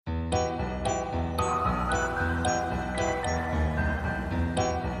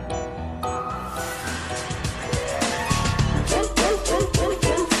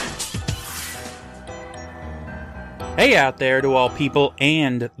Hey out there to all people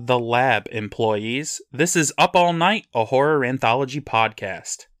and the lab employees. This is Up All Night, a horror anthology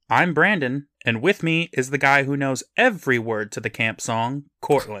podcast. I'm Brandon, and with me is the guy who knows every word to the camp song,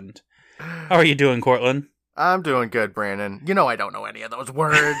 Cortland. How are you doing, Cortland? I'm doing good, Brandon. You know I don't know any of those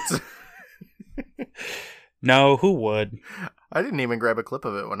words. No, who would? I didn't even grab a clip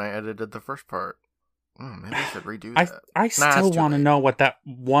of it when I edited the first part. Maybe I should redo that. I still want to know what that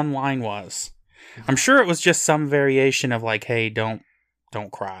one line was. I'm sure it was just some variation of like, hey, don't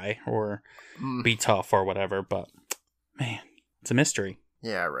cry or be tough or whatever, but man, it's a mystery.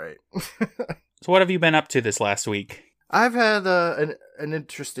 Yeah, right. So what have you been up to this last week? I've had an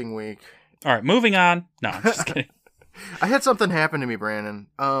interesting week. All right, moving on. No, I'm just kidding. I had something happen to me, Brandon.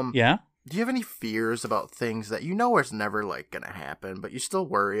 Yeah? Do you have any fears about things that you know is never like going to happen, but you still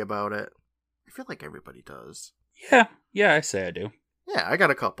worry about it? I feel like everybody does. Yeah, I say I do. Yeah, I got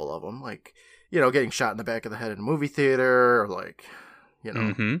a couple of them. Like, getting shot in the back of the head in a movie theater, or like,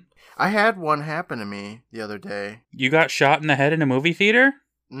 Mm-hmm. I had one happen to me the other day. You got shot in the head in a movie theater?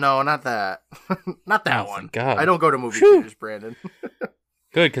 No, not that. Not that one. Thank God. I don't go to movie theaters, Brandon.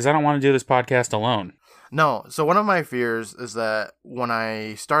 Good, because I don't want to do this podcast alone. No, so one of my fears is that when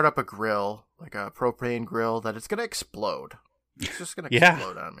I start up a grill, like a propane grill, that it's going to explode. It's just going to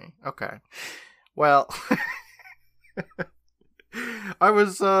explode on me. Okay. Well, I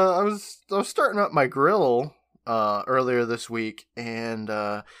was starting up my grill earlier this week, and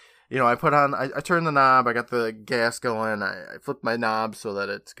I turned the knob, I got the gas going, I flipped my knob so that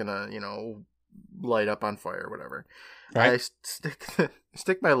it's gonna light up on fire or whatever. Right. I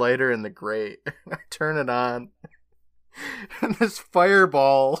stick my lighter in the grate, I turn it on, and this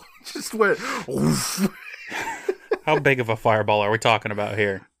fireball just went oof. How big of a fireball are we talking about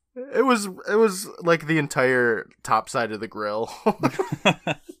here? It was like the entire top side of the grill.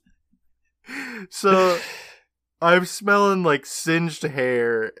 So I'm smelling like singed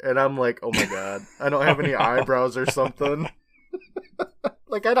hair, and I'm like, oh my God, I don't have any eyebrows or something.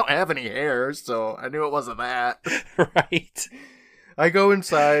 Like, I don't have any hair, so I knew it wasn't that. Right. I go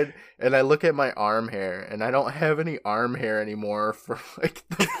inside, and I look at my arm hair, and I don't have any arm hair anymore for, like,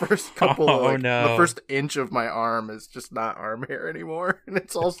 the first couple the first inch of my arm is just not arm hair anymore, and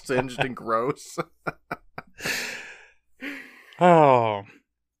it's all singed and gross. Oh.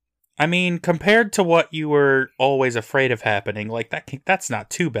 I mean, compared to what you were always afraid of happening, like, that's not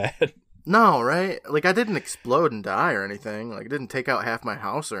too bad. No, right? Like, I didn't explode and die or anything. Like, it didn't take out half my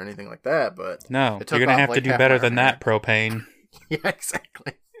house or anything like that, but... No, you're going to have to do better than that, propane. Yeah,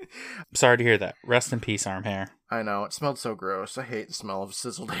 exactly. I'm sorry to hear that. Rest in peace, arm hair. I know, it smelled so gross. I hate the smell of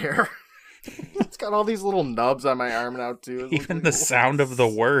sizzled hair. It's got all these little nubs on my arm now, too. Even the sound of the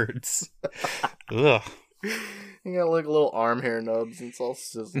words. Ugh. You got like little arm hair nubs, and it's all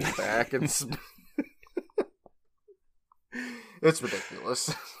sizzled back, and it's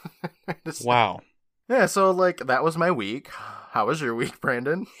ridiculous. Wow. Yeah, so like that was my week. How was your week,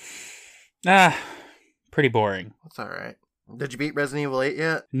 Brandon? Pretty boring. That's all right. Did you beat Resident Evil 8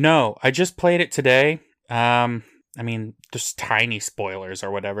 yet? No, I just played it today. I mean, just tiny spoilers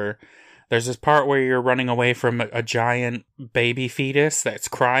or whatever. There's this part where you're running away from a giant baby fetus that's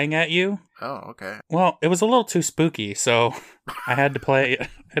crying at you. Oh, okay. Well, it was a little too spooky, so I had to play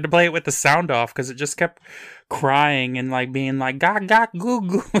it with the sound off because it just kept crying and like being like gah gah goo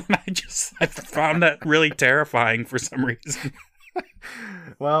goo, and I found that really terrifying for some reason.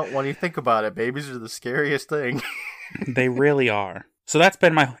 Well, when you think about it, babies are the scariest thing. They really are. So that's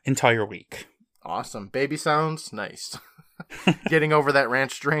been my entire week. Awesome. Baby sounds nice. Getting over that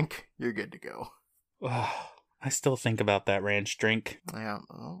ranch drink, you're good to go. I still think about that ranch drink. Yeah.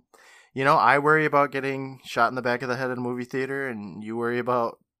 Well, I worry about getting shot in the back of the head in a movie theater, and you worry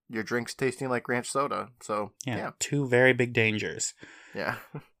about your drinks tasting like ranch soda. So, yeah. Two very big dangers. Yeah.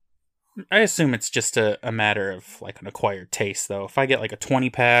 I assume it's just a matter of like an acquired taste, though. If I get like a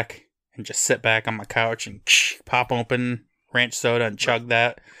 20-pack and just sit back on my couch and pop open ranch soda and chug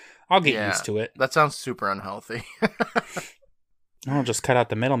that, I'll get used to it. That sounds super unhealthy. I'll just cut out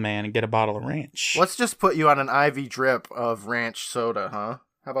the middleman and get a bottle of ranch. Let's just put you on an IV drip of ranch soda, huh?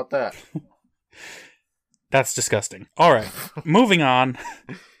 How about that? That's disgusting. All right, moving on.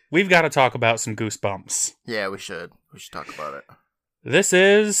 We've got to talk about some goosebumps. Yeah, we should. We should talk about it. This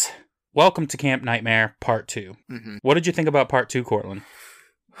is Welcome to Camp Nightmare Part 2. Mm-hmm. What did you think about Part 2, Cortland?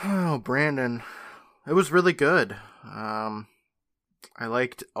 Oh, Brandon. It was really good. I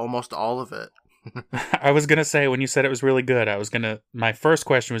liked almost all of it. I was going to say, when you said it was really good, my first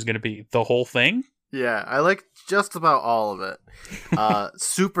question was going to be, the whole thing? Yeah, I liked just about all of it.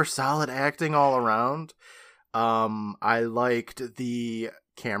 Super solid acting all around. I liked the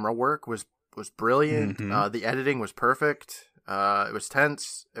camera work was was brilliant. Mm-hmm. The editing was perfect. It was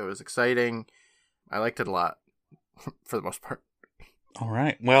tense. It was exciting. I liked it a lot, for the most part. All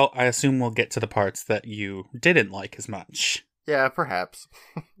right. Well, I assume we'll get to the parts that you didn't like as much. Yeah, perhaps.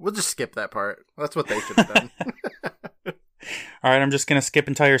 We'll just skip that part. That's what they should have done. All right, I'm just going to skip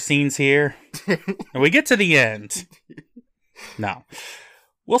entire scenes here. And we get to the end. No.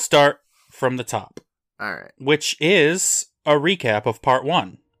 We'll start from the top. All right. Which is a recap of part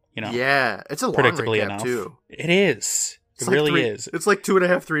 1. You know, yeah, it's a long predictably recap, enough. too. It is. It Like really is. It's like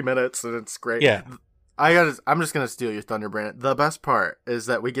 2.5, 3 minutes, and it's great. Yeah. I'm just going to steal your thunder, Brandon. The best part is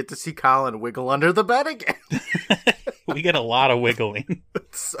that we get to see Colin wiggle under the bed again. We get a lot of wiggling.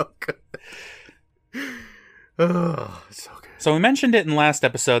 It's so good. Oh, it's so good. So we mentioned it in last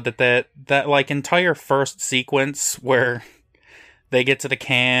episode that like entire first sequence where they get to the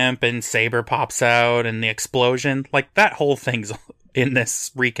camp and Saber pops out and the explosion, like that whole thing's in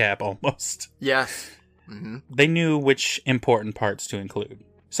this recap almost. Yes. Mm-hmm. They knew which important parts to include.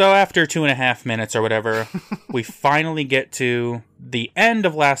 So after 2.5 minutes or whatever, we finally get to the end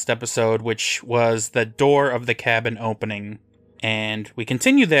of last episode, which was the door of the cabin opening. And we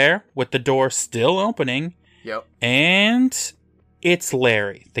continue there with the door still opening. Yep. And it's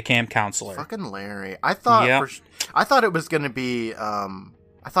Larry, the camp counselor. Fucking Larry. I thought it was gonna be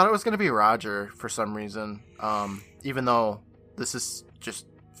Roger for some reason. Even though this is just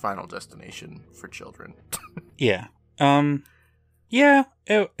Final Destination for children. Yeah. Yeah,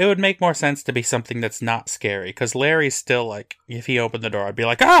 it would make more sense to be something that's not scary, because Larry's still like, if he opened the door, I'd be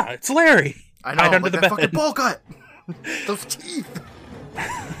like, it's Larry! I know, hide under like the that bed. fucking bowl cut! Those teeth!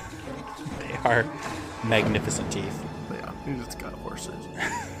 They are magnificent teeth. Yeah, he just got horses.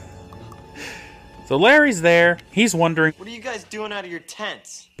 So Larry's there, he's wondering, what are you guys doing out of your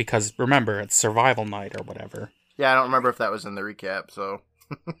tents? because remember, it's survival night or whatever. Yeah, I don't remember if that was in the recap, so...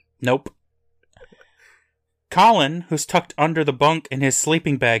 Nope. Colin, who's tucked under the bunk in his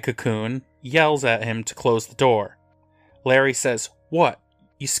sleeping bag cocoon, yells at him to close the door. Larry says, "What?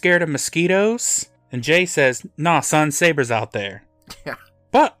 You scared of mosquitoes?" And Jay says, "Nah, son, Saber's out there." Yeah.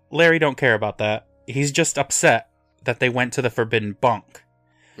 But Larry don't care about that. He's just upset that they went to the forbidden bunk.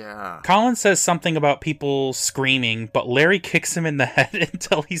 Yeah. Colin says something about people screaming, but Larry kicks him in the head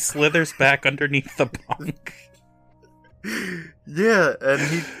until he slithers back underneath the bunk. Yeah,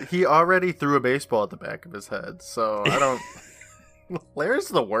 and he already threw a baseball at the back of his head, so I don't... Larry's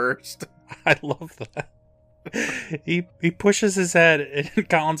the worst. I love that. He pushes his head, and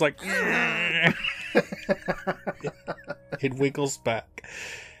Colin's like... It wiggles back.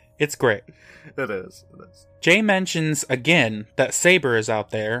 It's great. It is. Jay mentions again that Saber is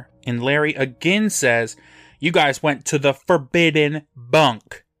out there, and Larry again says, "You guys went to the forbidden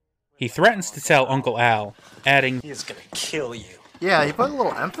bunk." He threatens to tell Uncle Al, adding, He's gonna kill you. Yeah, he put a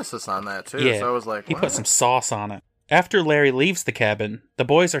little emphasis on that, too, Yeah, so I was like, he what? put some sauce on it. After Larry leaves the cabin, the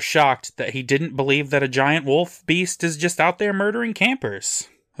boys are shocked that he didn't believe that a giant wolf beast is just out there murdering campers.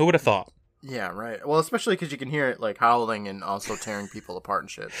 Who would have thought? Yeah, right. Well, especially because you can hear it, like, howling and also tearing people apart and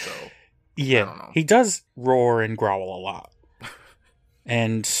shit, so... Yeah, I don't know. he does roar and growl a lot.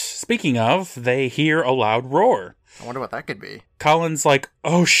 And speaking of, they hear a loud roar. I wonder what that could be. Colin's like,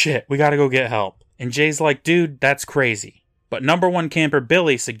 "Oh shit, we gotta go get help." And Jay's like, "Dude, that's crazy." But number one camper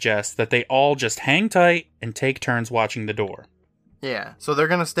Billy suggests that they all just hang tight and take turns watching the door. Yeah, so they're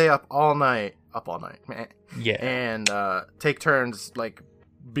gonna stay up all night. Meh. Yeah. And take turns, like,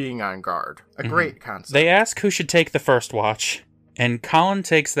 being on guard. A great concept. They ask who should take the first watch, and Colin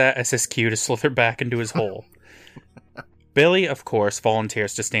takes that as his cue to slither back into his hole. Billy, of course,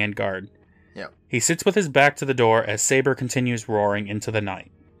 volunteers to stand guard. Yep. He sits with his back to the door as Saber continues roaring into the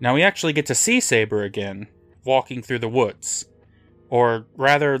night. Now we actually get to see Saber again, walking through the woods. Or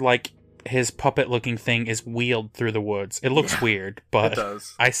rather, like, his puppet-looking thing is wheeled through the woods. It looks weird, but it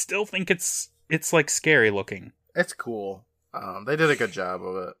does. I still think it's like scary looking. It's cool. They did a good job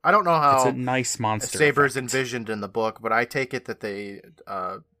of it. I don't know how It's a nice monster Saber's effect. envisioned in the book, but I take it that they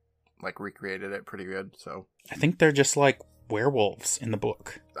like recreated it pretty good. So I think they're just like werewolves in the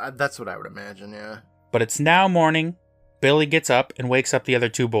book. that's what I would imagine. Yeah. But it's now morning. Billy gets up and wakes up the other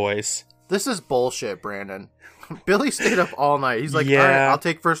two boys. This is bullshit, Brandon. Billy stayed up all night. He's like, Yeah. all right, I'll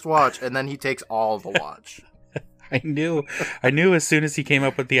take first watch, and then he takes all the watch. I knew as soon as he came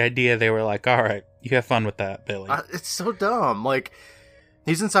up with the idea, they were like, "All right, you have fun with that, Billy." It's so dumb. Like,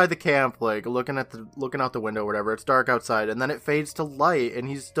 he's inside the camp, like looking out the window, or whatever. It's dark outside, and then it fades to light, and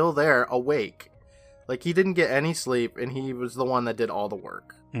he's still there, awake. Like, he didn't get any sleep, and he was the one that did all the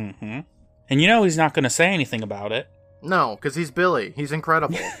work. Mm-hmm. And you know he's not going to say anything about it. No, because he's Billy. He's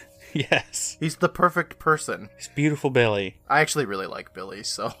incredible. Yes. He's the perfect person. He's beautiful Billy. I actually really like Billy,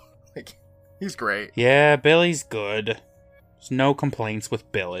 so like, He's great. Yeah, Billy's good. There's no complaints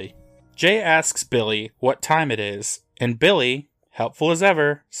with Billy. Jay asks Billy what time it is, and Billy, helpful as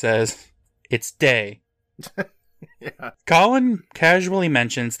ever, says, "It's day." Yeah. Colin casually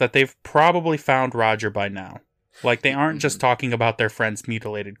mentions that they've probably found Roger by now. Like, they aren't just talking about their friend's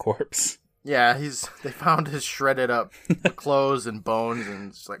mutilated corpse. Yeah, they found his shredded up clothes and bones,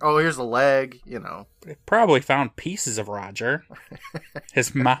 and it's like, oh, here's a leg, you know. They probably found pieces of Roger.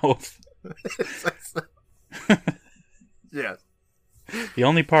 His mouth. Yes. The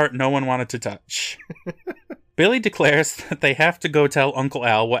only part no one wanted to touch. Billy declares that they have to go tell Uncle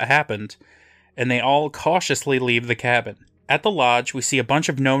Al what happened, and they all cautiously leave the cabin. At the lodge, we see a bunch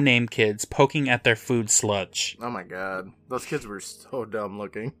of no-name kids poking at their food sludge. Oh my god. Those kids were so dumb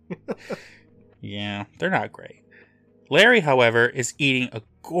looking. Yeah, they're not great. Larry, however, is eating a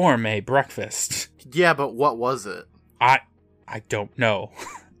gourmet breakfast. Yeah, but what was it? I don't know.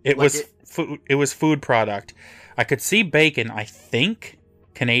 It was food product. I could see bacon, I think.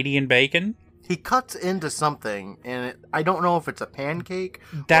 Canadian bacon. He cuts into something, and I don't know if it's a pancake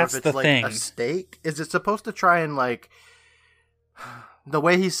That's or if it's the like thing. a steak. Is it supposed to try and like... The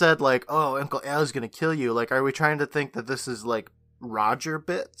way he said, like, oh, Uncle Al's gonna kill you, like, are we trying to think that this is, like, Roger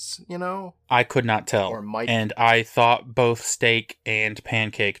bits, you know? I could not tell. Or Mike. And I thought both steak and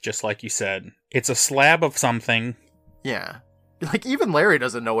pancake, just like you said. It's a slab of something. Yeah. Like, even Larry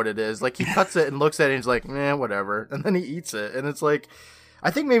doesn't know what it is. Like, he cuts it and looks at it and he's like, whatever. And then he eats it. And it's like, I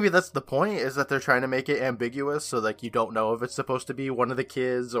think maybe that's the point, is that they're trying to make it ambiguous so, like, you don't know if it's supposed to be one of the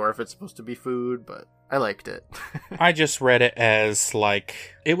kids or if it's supposed to be food, but I liked it. I just read it as, like,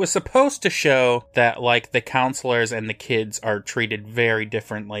 it was supposed to show that, like, the counselors and the kids are treated very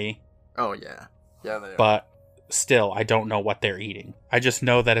differently. Oh, yeah. Yeah, they are. But still, I don't know what they're eating. I just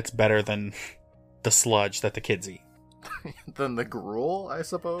know that it's better than the sludge that the kids eat. Than the gruel, I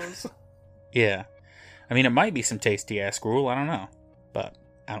suppose? Yeah. I mean, it might be some tasty-ass gruel, I don't know. But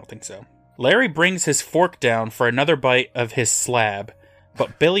I don't think so. Larry brings his fork down for another bite of his slab,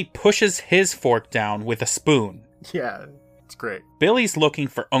 but Billy pushes his fork down with a spoon. Yeah, it's great. Billy's looking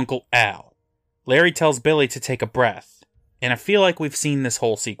for Uncle Al. Larry tells Billy to take a breath, and I feel like we've seen this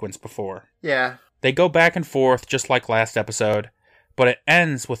whole sequence before. Yeah. They go back and forth just like last episode, but it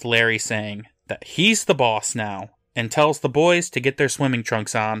ends with Larry saying that he's the boss now, and tells the boys to get their swimming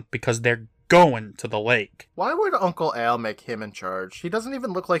trunks on because they're going to the lake. Why would Uncle Al make him in charge? He doesn't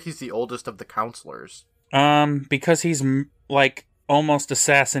even look like he's the oldest of the counselors. Because he's, like, almost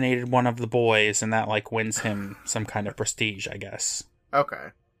assassinated one of the boys, and that, like, wins him some kind of prestige, I guess.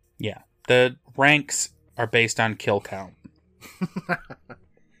 Okay. Yeah. The ranks are based on kill count.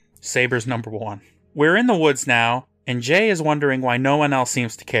 Saber's number 1. We're in the woods now, and Jay is wondering why no one else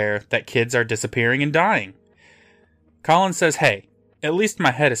seems to care that kids are disappearing and dying. Colin says, hey, at least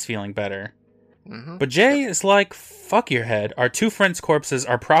my head is feeling better. Mm-hmm. But Jay is like, fuck your head. Our two friends' corpses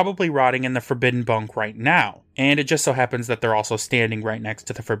are probably rotting in the forbidden bunk right now. And it just so happens that they're also standing right next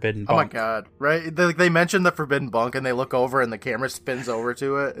to the forbidden bunk. Oh my god, right? They mention the forbidden bunk and they look over and the camera spins over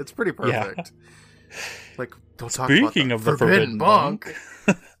to it. It's pretty perfect. Yeah. Like, don't talk Speaking about of the forbidden bunk.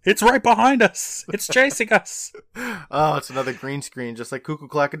 It's right behind us. It's chasing us. Oh, it's another green screen, just like Cuckoo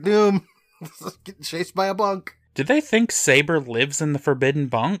Clock of Doom. Getting chased by a bunk. Do they think Saber lives in the forbidden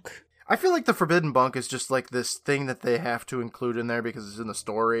bunk? I feel like the forbidden bunk is just like this thing that they have to include in there because it's in the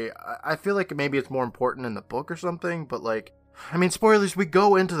story. I feel like maybe it's more important in the book or something, but like, I mean, spoilers, we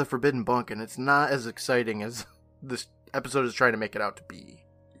go into the forbidden bunk and it's not as exciting as this episode is trying to make it out to be.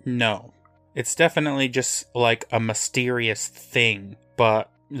 No. It's definitely just like a mysterious thing,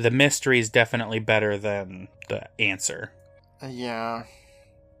 but the mystery is definitely better than the answer. Yeah.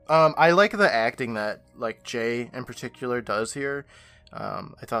 I like the acting that, like, Jay in particular does here.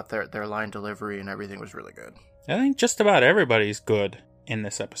 I thought their line delivery and everything was really good. I think just about everybody's good in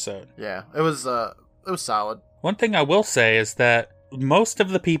this episode. Yeah, it was solid. One thing I will say is that most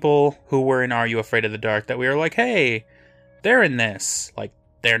of the people who were in Are You Afraid of the Dark that we were like, hey, they're in this. Like,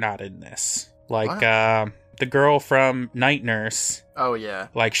 they're not in this. Like, the girl from Night Nurse. Oh, yeah.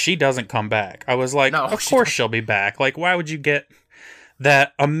 Like, she doesn't come back. I was like, no, of course she'll be back. Like, why would you get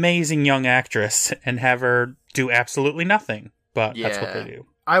that amazing young actress and have her do absolutely nothing? But yeah, that's what they do.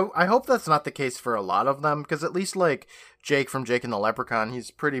 I hope that's not the case for a lot of them, because at least, like, Jake from Jake and the Leprechaun,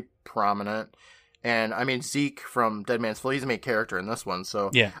 he's pretty prominent. And, I mean, Zeke from Dead Man's Flow, he's a main character in this one. So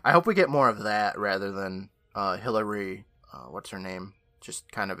yeah. I hope we get more of that rather than Hillary, what's her name?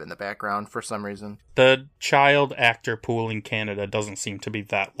 Just kind of in the background for some reason. The child actor pool in Canada doesn't seem to be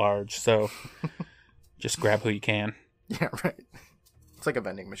that large, so just grab who you can. Yeah, right. It's like a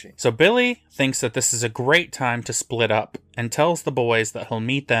vending machine. So Billy thinks that this is a great time to split up and tells the boys that he'll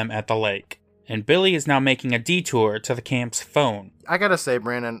meet them at the lake. And Billy is now making a detour to the camp's phone. I gotta say,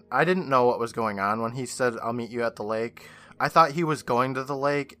 Brandon, I didn't know what was going on when he said, I'll meet you at the lake. I thought he was going to the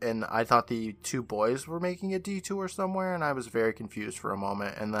lake, and I thought the two boys were making a detour somewhere, and I was very confused for a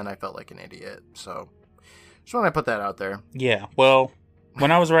moment, and then I felt like an idiot. So, just want to put that out there. Yeah, well,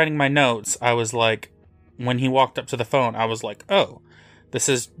 when I was writing my notes, I was like, when he walked up to the phone, I was like, oh, this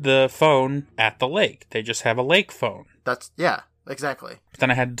is the phone at the lake. They just have a lake phone. Yeah, exactly. But then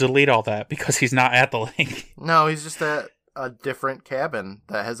I had to delete all that because he's not at the lake. No, he's just at a different cabin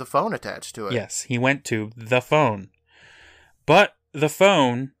that has a phone attached to it. Yes, he went to the phone. But the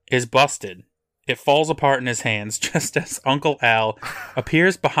phone is busted. It falls apart in his hands just as Uncle Al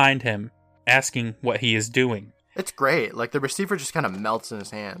appears behind him, asking what he is doing. It's great. Like, the receiver just kind of melts in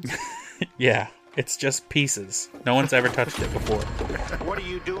his hands. Yeah, it's just pieces. No one's ever touched it before. What are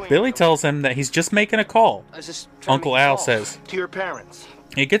you doing? Billy tells him that he's just making a call. Uncle Al says, to your parents.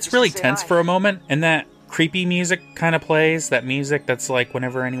 It gets really tense for a moment, and that creepy music kind of plays. That music that's like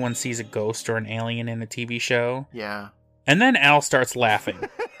whenever anyone sees a ghost or an alien in a TV show. Yeah. And then Al starts laughing,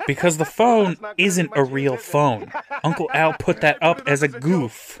 because the phone isn't a real phone. Uncle Al put that up as a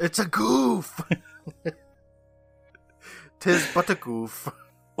goof. It's a goof! 'Tis but a goof.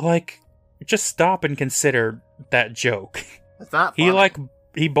 Like, just stop and consider that joke. It's not funny.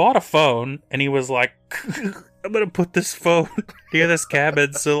 He bought a phone, and he was like, I'm gonna put this phone near this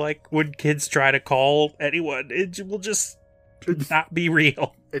cabin, so, like, when kids try to call anyone, it will just not be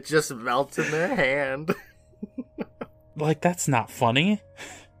real. It just melts in their hand. Like, that's not funny.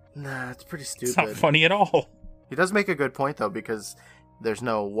 Nah, it's pretty stupid. It's not funny at all. He does make a good point, though, because there's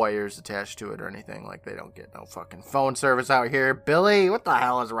no wires attached to it or anything. Like, they don't get no fucking phone service out here. Billy, what the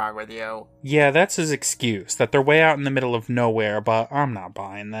hell is wrong with you? Yeah, that's his excuse, that they're way out in the middle of nowhere, but I'm not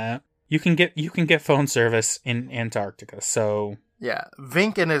buying that. You can get phone service in Antarctica, so... Yeah,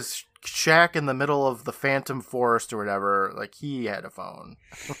 Vink in his shack in the middle of the Phantom Forest or whatever, like, he had a phone.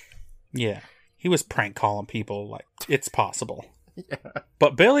 Yeah. He was prank calling people, like, it's possible. Yeah.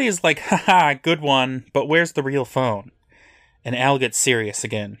 But Billy is like, haha, good one, but where's the real phone? And Al gets serious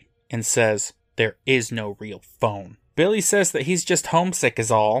again and says, there is no real phone. Billy says that he's just homesick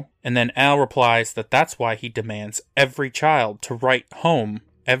is all, and then Al replies that that's why he demands every child to write home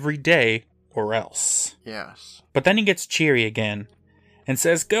every day or else. Yes. But then he gets cheery again and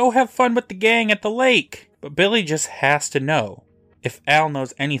says, go have fun with the gang at the lake. But Billy just has to know if Al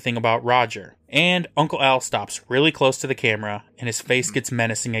knows anything about Roger. And Uncle Al stops really close to the camera, and his face gets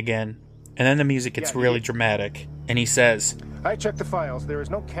menacing again. And then the music gets really dramatic, and he says, I checked the files. There is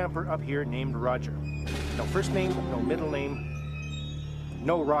no camper up here named Roger. No first name, no middle name,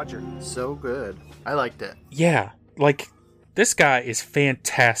 no Roger. So good. I liked it. Yeah, like, this guy is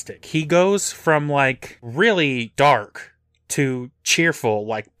fantastic. He goes from, like, really dark to cheerful,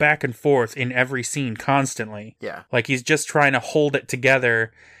 like, back and forth in every scene constantly. Yeah. Like, he's just trying to hold it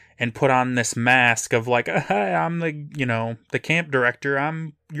together and put on this mask of, like, hi, I'm the camp director,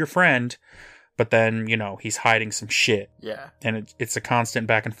 I'm your friend. But then, he's hiding some shit. Yeah. And it's a constant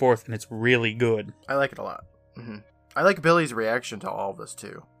back and forth, and it's really good. I like it a lot. Mm-hmm. I like Billy's reaction to all of this,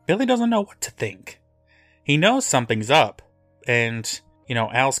 too. Billy doesn't know what to think. He knows something's up, and,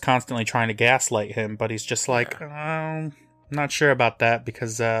 Al's constantly trying to gaslight him, but he's just like, I'm not sure about that,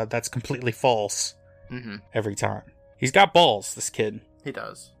 because that's completely false every time. He's got balls, this kid. He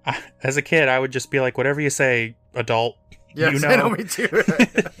does. As a kid, I would just be like, whatever you say, adult. Yes, I know, me too.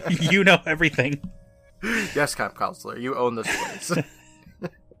 You know everything. Yes, camp counselor, you own this place.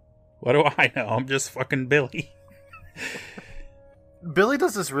 What do I know? I'm just fucking Billy. Billy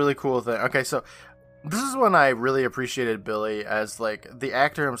does this really cool thing. Okay, so this is when I really appreciated Billy as, like, the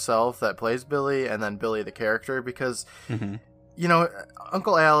actor himself that plays Billy, and then Billy the character, because...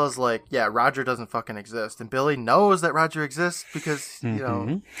 Uncle Al is like, yeah, Roger doesn't fucking exist. And Billy knows that Roger exists because,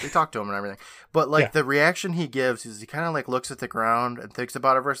 they talk to him and everything. But, like, the reaction he gives is he kind of, like, looks at the ground and thinks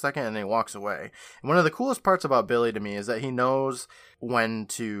about it for a second and then he walks away. And one of the coolest parts about Billy to me is that he knows when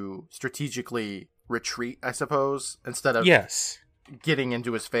to strategically retreat, I suppose, instead of getting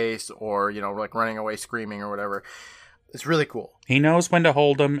into his face or, like, running away screaming or whatever. It's really cool. He knows when to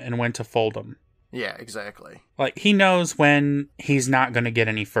hold him and when to fold him. Yeah, exactly. Like, he knows when he's not going to get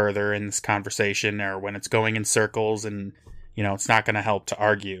any further in this conversation or when it's going in circles and, it's not going to help to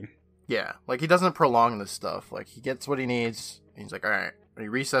argue. Yeah, like, he doesn't prolong this stuff. Like, he gets what he needs. He's like, all right. He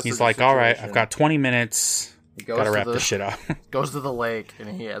recesses. He's like, all right, I've got 20 minutes. Got to wrap this shit up. Goes to the lake, and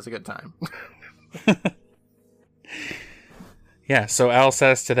he has a good time. Yeah, so Al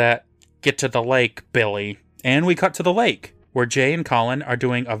says to that, get to the lake, Billy. And we cut to the lake. where Jay and Colin are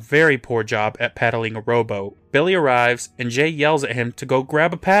doing a very poor job at paddling a rowboat. Billy arrives, and Jay yells at him to go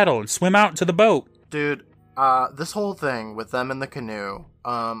grab a paddle and swim out to the boat. Dude, this whole thing with them in the canoe,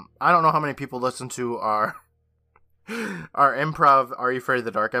 I don't know how many people listen to our improv Are You Afraid of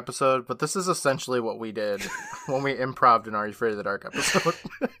the Dark episode, but this is essentially what we did when we improv'd an Are You Afraid of the Dark episode.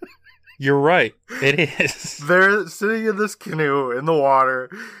 You're right. It is. They're sitting in this canoe in the water,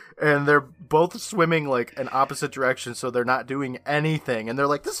 and they're both swimming like in opposite directions, so they're not doing anything. And they're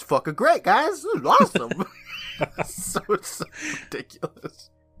like, "This is fucking great, guys! This is awesome!" So it's so ridiculous.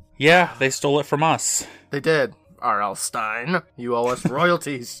 Yeah, they stole it from us. They did. R.L. Stein, you owe us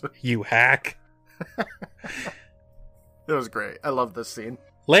royalties. You hack. It was great. I love this scene.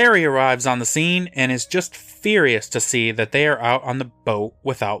 Larry arrives on the scene and is just furious to see that they are out on the boat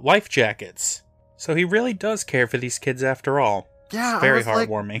without life jackets. So he really does care for these kids after all. Yeah, it's very I was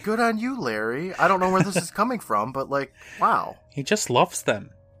heartwarming. Like, good on you, Larry. I don't know where this is coming from, but like, wow. He just loves them.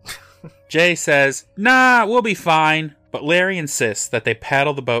 Jay says, "Nah, we'll be fine," but Larry insists that they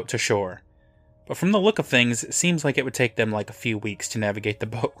paddle the boat to shore. But from the look of things, it seems like it would take them like a few weeks to navigate the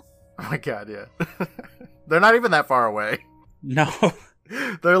boat. Oh my god, yeah. They're not even that far away. No.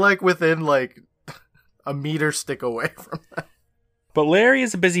 They're like within like a meter stick away from them. But Larry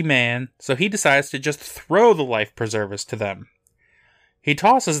is a busy man, so he decides to just throw the life preservers to them. He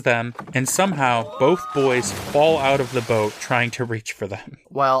tosses them, and somehow both boys fall out of the boat trying to reach for them.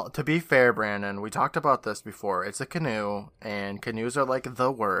 Well, to be fair, Brandon, we talked about this before. It's a canoe, and canoes are like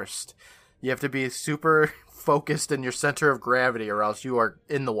the worst. You have to be super focused in your center of gravity, or else you are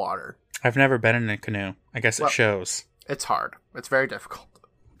in the water. I've never been in a canoe. I guess it shows. It's hard. It's very difficult.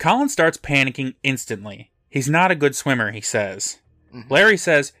 Colin starts panicking instantly. He's not a good swimmer, he says. Mm-hmm. Larry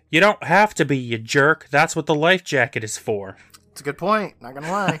says, "You don't have to be, you jerk. That's what the life jacket is for." It's a good point. Not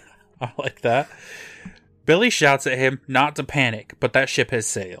gonna lie. I like that. Billy shouts at him not to panic, but that ship has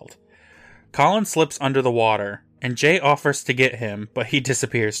sailed. Colin slips under the water, and Jay offers to get him, but he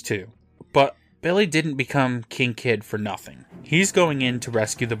disappears too. But Billy didn't become King Kid for nothing. He's going in to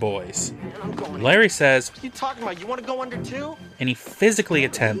rescue the boys. Larry says, What are you talking about? You want to go under too? and he physically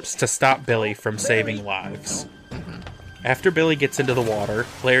attempts to stop Billy from saving lives. After Billy gets into the water,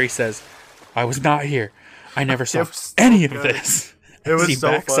 Larry says, "I was not here. I never saw any of this." It was As he so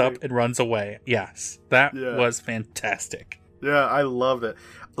backs funny. up and runs away. Yes, that was fantastic. Yeah, I loved it.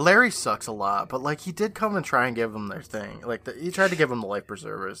 Larry sucks a lot, but like he did come and try and give them their thing. Like he tried to give them the life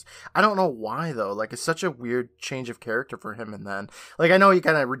preservers. I don't know why though. Like it's such a weird change of character for him. And then like I know he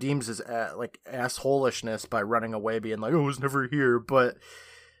kind of redeems his like assholishness by running away, being like, "Oh, I was never here." But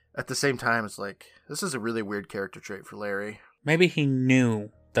at the same time, it's like this is a really weird character trait for Larry. Maybe he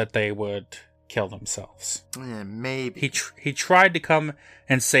knew that they would kill themselves. Yeah, maybe. He tried to come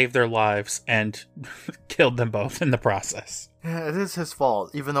and save their lives and killed them both in the process. Yeah, it is his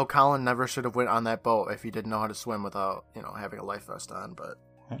fault. Even though Colin never should have went on that boat if he didn't know how to swim without, having a life vest on. But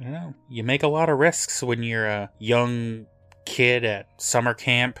I don't know. You make a lot of risks when you're a young kid at summer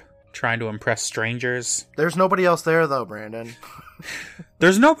camp trying to impress strangers. There's nobody else there though, Brandon.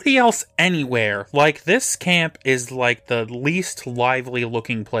 There's nobody else anywhere. Like, this camp is like the least lively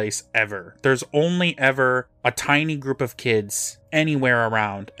looking place ever. There's only ever a tiny group of kids anywhere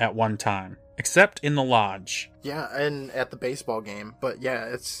around at one time, except in the lodge. Yeah, and at the baseball game. But yeah,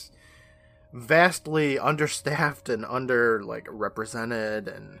 it's vastly understaffed and represented,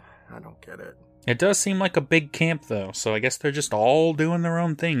 and I don't get it. It does seem like a big camp though, so I guess they're just all doing their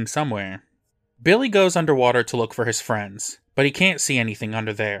own thing somewhere. Billy goes underwater to look for his friends, but he can't see anything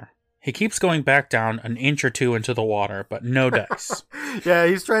under there. He keeps going back down an inch or two into the water, but no dice. Yeah,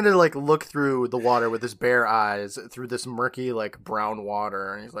 he's trying to look through the water with his bare eyes through this murky brown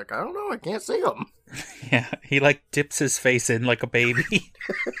water, and he's like, I don't know, I can't see them. Yeah, he dips his face in like a baby.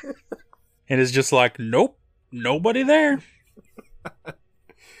 And is just like, nope, nobody there.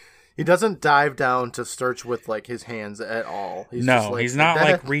 He doesn't dive down to search with his hands at all. He's he's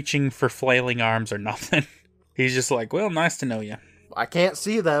not reaching for flailing arms or nothing. He's just like, well, nice to know you. I can't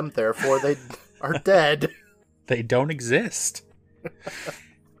see them, therefore they are dead. They don't exist.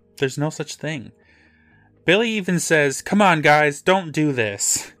 There's no such thing. Billy even says, come on, guys, don't do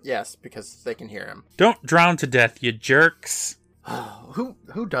this. Yes, because they can hear him. Don't drown to death, you jerks.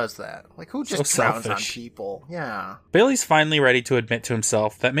 Who does that? Who just So drowns on selfish. people? Yeah. Billy's finally ready to admit to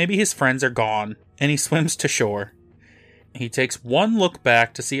himself that maybe his friends are gone, and he swims to shore. He takes one look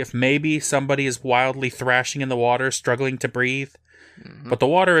back to see if maybe somebody is wildly thrashing in the water, struggling to breathe. Mm-hmm. But the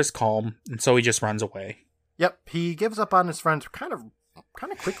water is calm, and so he just runs away. Yep, he gives up on his friends kind of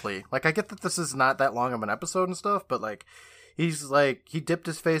quickly. I get that this is not that long of an episode and stuff, but he's he dipped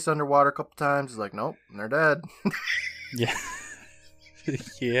his face underwater a couple times. He's like, nope, they're dead. Yeah.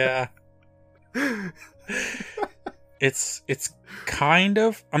 Yeah. It's kind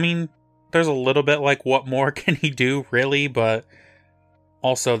of, I mean, there's a little bit like, what more can he do, really? But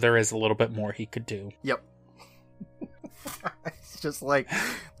also there is a little bit more he could do. Yep. It's just like,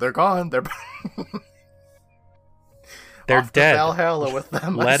 they're gone. They're They're dead. Valhalla with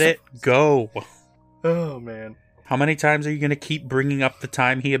them. Let it go. Oh, man. How many times are you going to keep bringing up the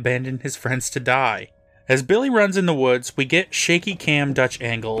time he abandoned his friends to die? As Billy runs in the woods, we get shaky cam Dutch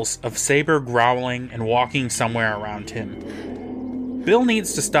angles of Saber growling and walking somewhere around him. Bill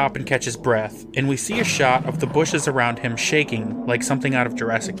needs to stop and catch his breath, and we see a shot of the bushes around him shaking like something out of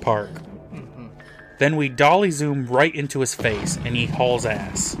Jurassic Park. Then we dolly zoom right into his face, and he hauls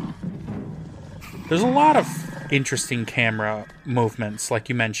ass. There's a lot of interesting camera movements, like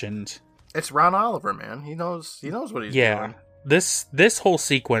you mentioned. It's Ron Oliver, man. He knows what he's doing. This whole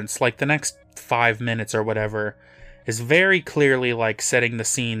sequence, like the next 5 minutes or whatever, is very clearly like setting the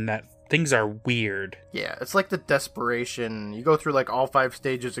scene that things are weird. Yeah, it's like the desperation. You go through like all 5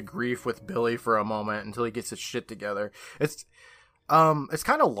 stages of grief with Billy for a moment until he gets his shit together. It's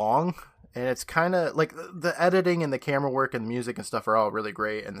kind of long, and it's kind of like the editing and the camera work and the music and stuff are all really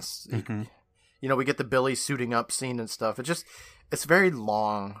great. And this, you know, we get the Billy suiting up scene and stuff. It's very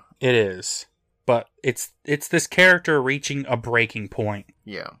long. It is, but it's this character reaching a breaking point.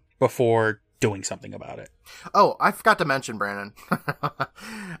 Yeah. Before doing something about it. Oh, I forgot to mention, Brandon.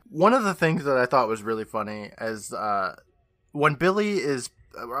 One of the things that I thought was really funny is when Billy is...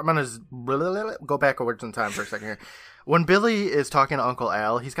 I'm going to go backwards in time for a second here. When Billy is talking to Uncle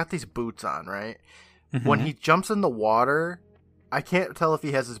Al, he's got these boots on, right? Mm-hmm. When he jumps in the water, I can't tell if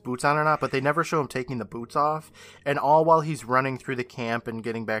he has his boots on or not, but they never show him taking the boots off. And all while he's running through the camp and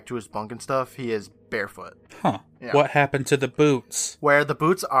getting back to his bunk and stuff, he is barefoot. Huh. Yeah. What happened to the boots? Where the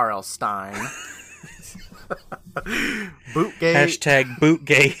boots are, El Stein. Bootgate. Hashtag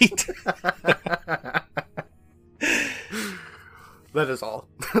Bootgate. That is all.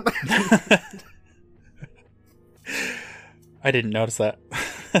 I didn't notice that.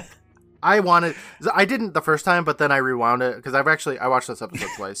 I didn't the first time, but then I rewound it because I watched this episode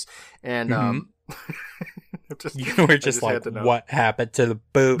twice, and you were just like, what happened to the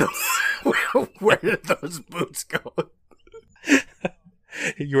boots? Where did those boots go?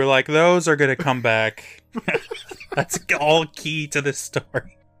 You were like, those are gonna come back. That's all key to this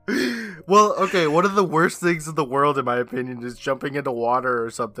story. Well, okay, one of the worst things in the world, in my opinion, is jumping into water or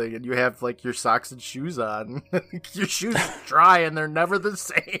something, and you have like your socks and shoes on. Your shoes dry, and they're never the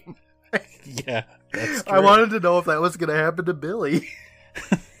same. Yeah, that's true. I wanted to know if that was going to happen to Billy.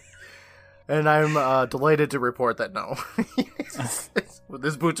 And I'm delighted to report that no.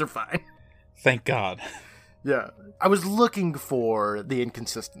 His boots are fine. Thank God. Yeah. I was looking for the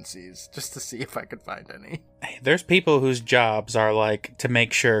inconsistencies just to see if I could find any. Hey, there's people whose jobs are like to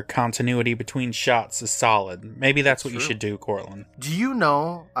make sure continuity between shots is solid. Maybe that's what you should do, Cortland. Do you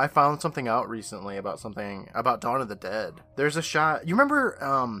know, I found something out recently about Dawn of the Dead. There's a shot. You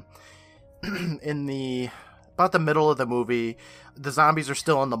remember about the middle of the movie, the zombies are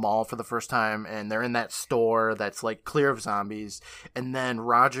still in the mall for the first time, and they're in that store that's like clear of zombies, and then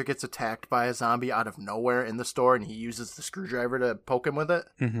Roger gets attacked by a zombie out of nowhere in the store, and he uses the screwdriver to poke him with it.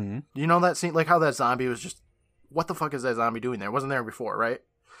 Mm-hmm. You know that scene, like how that zombie was just, what the fuck is that zombie doing there? It wasn't there before, right?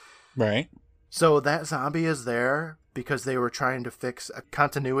 Right. So that zombie is there because they were trying to fix a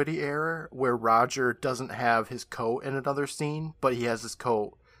continuity error where Roger doesn't have his coat in another scene, but he has his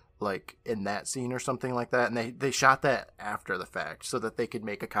coat like in that scene or something like that, and they shot that after the fact so that they could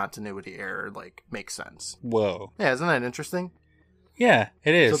make a continuity error like make sense. Whoa. Yeah, isn't that interesting? Yeah,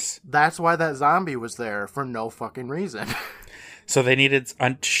 it is. So that's why that zombie was there, for no fucking reason. So they needed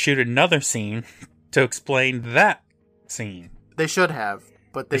to shoot another scene to explain that scene. They should have,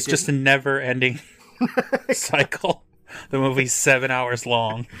 but it's just a never-ending cycle. The movie's 7 hours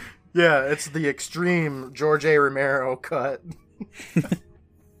long. Yeah, it's the extreme George A. Romero cut.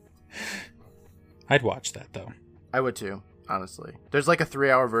 I'd watch that, though. I would, too, honestly. There's like a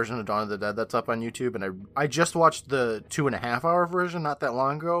 3-hour version of Dawn of the Dead that's up on YouTube, and I just watched the 2.5-hour version not that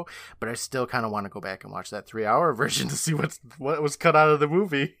long ago, but I still kind of want to go back and watch that 3-hour version to see what was cut out of the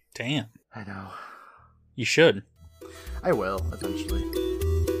movie. Damn. I know. You should. I will, eventually.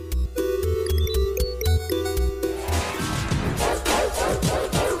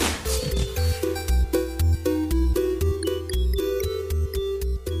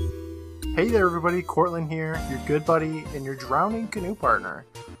 Hey there, everybody. Cortland here, your good buddy and your drowning canoe partner.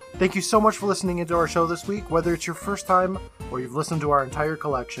 Thank you so much for listening into our show this week. Whether it's your first time or you've listened to our entire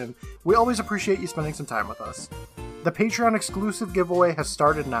collection, we always appreciate you spending some time with us. The Patreon exclusive giveaway has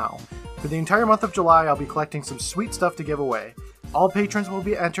started now. For the entire month of July, I'll be collecting some sweet stuff to give away. All patrons will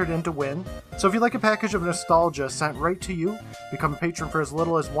be entered in to win, so if you'd like a package of nostalgia sent right to you, become a patron for as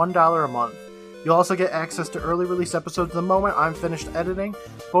little as $1 a month. You'll also get access to early release episodes the moment I'm finished editing,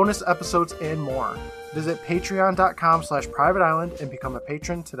 bonus episodes, and more. Visit patreon.com/privateisland and become a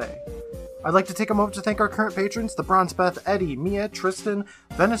patron today. I'd like to take a moment to thank our current patrons, the Bronze Beth, Eddie, Mia, Tristan,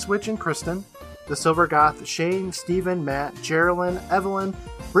 Venice Witch, and Kristen, the Silver Goth, Shane, Steven, Matt, Geraldine, Evelyn,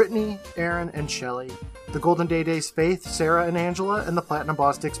 Brittany, Aaron, and Shelley, the Golden Day Days, Faith, Sarah, and Angela, and the Platinum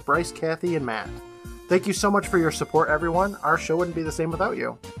Bostics, Bryce, Kathy, and Matt. Thank you so much for your support, everyone. Our show wouldn't be the same without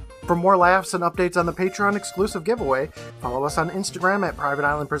you. For more laughs and updates on the Patreon exclusive giveaway, follow us on Instagram at Private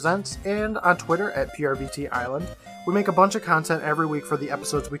Island Presents and on Twitter at PRVT Island. We make a bunch of content every week for the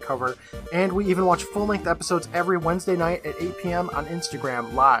episodes we cover, and we even watch full-length episodes every Wednesday night at 8 p.m. on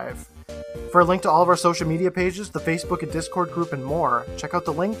Instagram Live. For a link to all of our social media pages, the Facebook and Discord group, and more, check out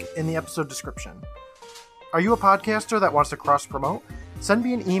the link in the episode description. Are you a podcaster that wants to cross-promote? Send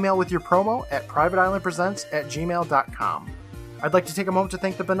me an email with your promo at privateislandpresents@gmail.com. I'd like to take a moment to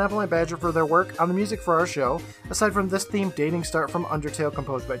thank the Benevolent Badger for their work on the music for our show, aside from this theme, Dating Start from Undertale,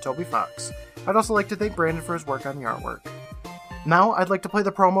 composed by Toby Fox. I'd also like to thank Brandon for his work on the artwork. Now, I'd like to play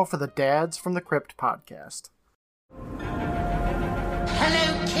the promo for the Dads from the Crypt podcast.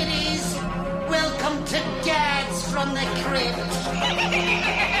 Hello, kiddies. Welcome to Dads from the Crypt.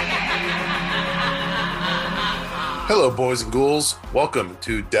 Hello, boys and ghouls. Welcome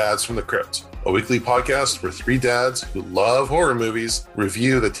to Dads from the Crypt, a weekly podcast where three dads who love horror movies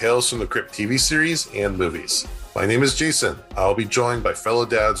review the Tales from the Crypt TV series and movies. My name is Jason. I'll be joined by fellow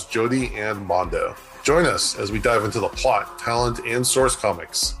dads Jody and Mondo. Join us as we dive into the plot, talent, and source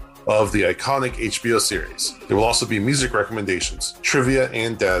comics of the iconic HBO series. There will also be music recommendations, trivia,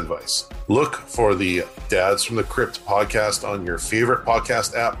 and dad advice. Look for the Dads from the Crypt podcast on your favorite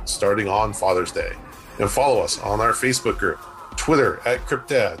podcast app starting on Father's Day. And follow us on our Facebook group, Twitter at Crypt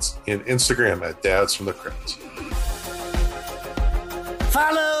Dads, and Instagram at Dads from the Crypt.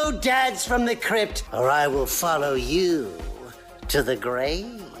 Follow Dads from the Crypt, or I will follow you to the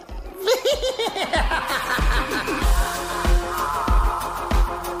grave.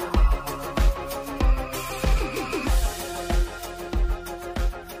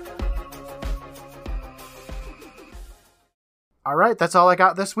 Alright, that's all I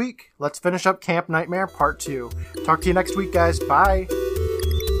got this week. Let's finish up Camp Nightmare Part 2. Talk to you next week, guys. Bye!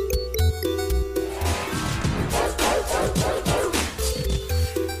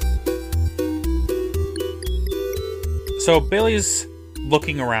 So Billy's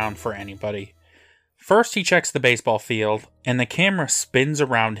looking around for anybody. First he checks the baseball field, and the camera spins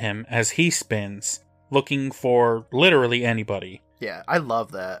around him as he spins, looking for literally anybody. Yeah, I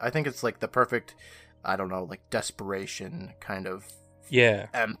love that. I think it's like the perfect, I don't know, like desperation kind of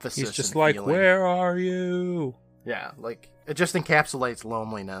emphasis. He's just and like, feeling. where are you? Yeah, like, it just encapsulates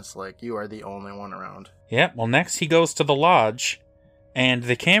loneliness, like, you are the only one around. Yeah, well next he goes to the lodge, and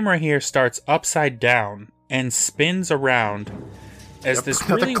the camera here starts upside down and spins around as this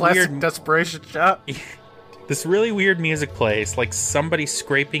really classic weird desperation shot. This really weird music plays, like somebody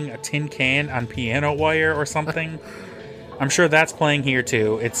scraping a tin can on piano wire or something. I'm sure that's playing here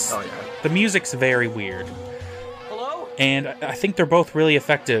too. The music's very weird. Hello? And I think they're both really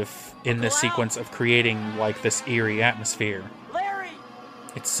effective in this sequence of creating like this eerie atmosphere. Larry!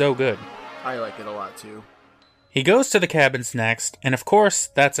 It's so good. I like it a lot too. He goes to the cabins next, and of course,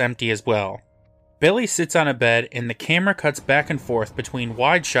 that's empty as well. Billy sits on a bed, and the camera cuts back and forth between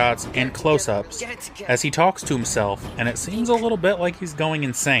wide shots and close-ups as he talks to himself, and it seems a little bit like he's going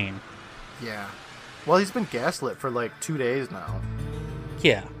insane. Yeah. Well, he's been gaslit for like 2 days now.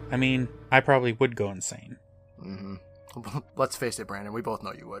 Yeah, I mean, I probably would go insane. Mm-hmm. Let's face it, Brandon, we both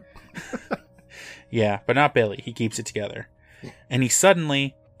know you would. Yeah, but not Billy. He keeps it together. And he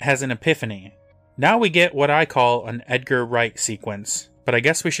suddenly has an epiphany. Now we get what I call an Edgar Wright sequence. But I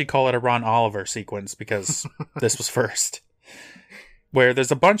guess we should call it a Ron Oliver sequence because this was first. Where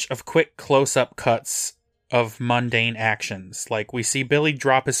there's a bunch of quick close-up cuts of mundane actions. Like we see Billy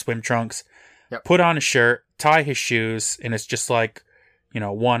drop his swim trunks, put on a shirt, tie his shoes, and it's just like,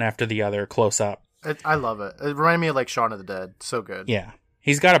 one after the other, close up. I love it. It reminded me of like Shaun of the Dead. So good. Yeah.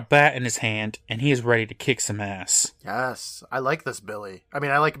 He's got a bat in his hand, and he is ready to kick some ass. Yes. I like this Billy. I mean,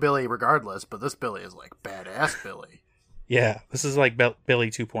 I like Billy regardless, but this Billy is like badass Billy. Yeah, this is like Billy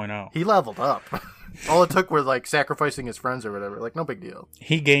 2.0. He leveled up. All it took was like sacrificing his friends or whatever. Like, no big deal.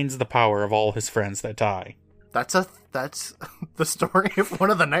 He gains the power of all his friends that die. That's the story of one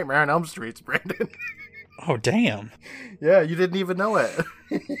of the Nightmare on Elm Streets, Brandon. Oh, damn. Yeah, you didn't even know it.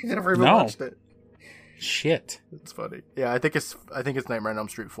 You never even watched it. Shit. It's funny. Yeah, I think it's Nightmare on Elm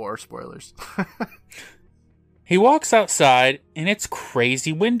Street 4. Spoilers. He walks outside, and it's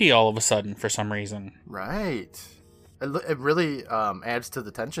crazy windy all of a sudden for some reason. Right. It really adds to the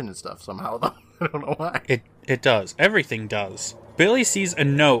tension and stuff somehow, though. I don't know why. It does. Everything does. Billy sees a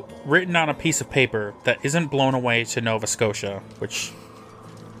note written on a piece of paper that isn't blown away to Nova Scotia, which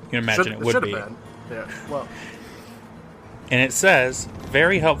you can imagine it would be. Been. Yeah, well. And it says,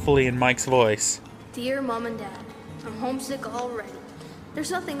 very helpfully in Mike's voice, Dear Mom and Dad, I'm homesick already.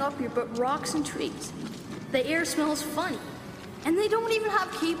 There's nothing up here but rocks and trees. The air smells funny. And they don't even have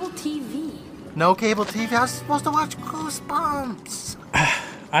cable TV. No cable TV? I was supposed to watch Goosebumps.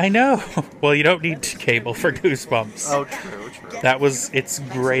 I know. Well, you don't need cable for Goosebumps. Oh, true. That was its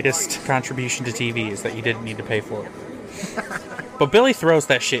greatest contribution to TV, is that you didn't need to pay for it. But Billy throws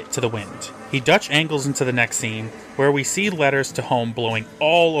that shit to the wind. He Dutch angles into the next scene, where we see letters to home blowing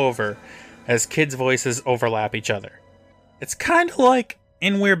all over as kids' voices overlap each other. It's kind of like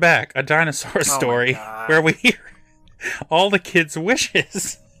in We're Back, a dinosaur story, where we hear all the kids'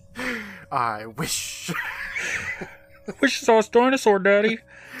 wishes. I wish. Wish I saw a dinosaur, Daddy.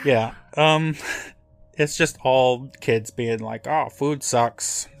 Yeah. It's just all kids being like, "Oh, food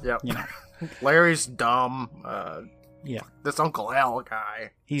sucks." Yep. You know. Larry's dumb. Yeah. This Uncle Al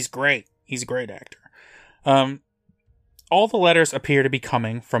guy. He's great. He's a great actor. All the letters appear to be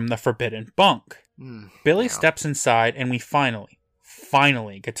coming from the forbidden bunk. Billy steps inside, and we finally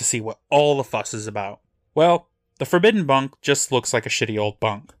get to see what all the fuss is about. Well, the forbidden bunk just looks like a shitty old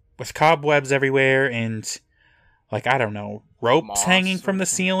bunk, with cobwebs everywhere and, like, I don't know, ropes Moss hanging from the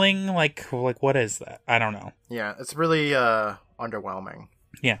ceiling? Like, what is that? I don't know. Yeah, it's really underwhelming.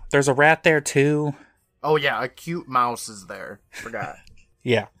 Yeah, there's a rat there, too. Oh, yeah, a cute mouse is there. Forgot.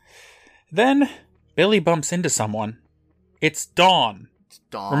 Yeah. Then, Billy bumps into someone. It's Dawn.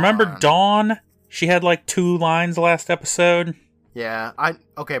 Dawn. Remember Dawn? She had, like, 2 lines last episode. Yeah,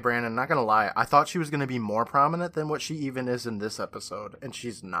 okay, Brandon, not gonna lie. I thought she was gonna be more prominent than what she even is in this episode, and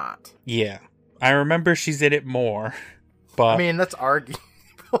she's not. Yeah. I remember she's in it more, but... I mean, that's arguable.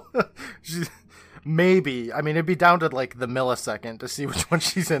 Maybe. I mean, it'd be down to, like, the millisecond to see which one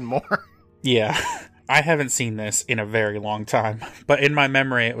she's in more. Yeah. I haven't seen this in a very long time, but in my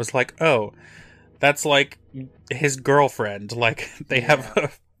memory it was like, oh, that's like his girlfriend. Like, they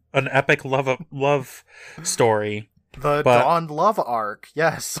have an epic love story. The Dawn love arc,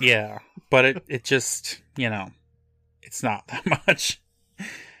 yes. Yeah, but it just, it's not that much.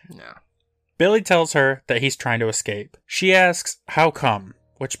 Yeah. Billy tells her that he's trying to escape. She asks, how come?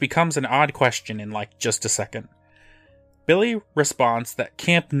 Which becomes an odd question in, like, just a second. Billy responds that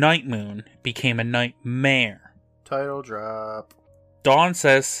Camp Night Moon became a nightmare. Title drop. Dawn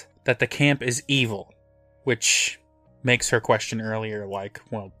says that the camp is evil, which makes her question earlier, like,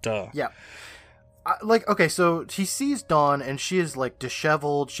 well, duh. Yeah. Okay, so he sees Dawn, and she is, like,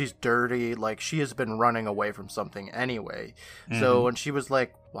 disheveled, she's dirty, like, she has been running away from something anyway. Mm-hmm. So when she was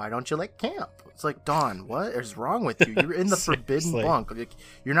like, why don't you like camp? It's like, Dawn, what is wrong with you? You're in the forbidden bunk. Like,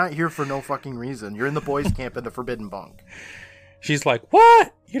 you're not here for no fucking reason. You're in the boys' camp in the forbidden bunk. She's like,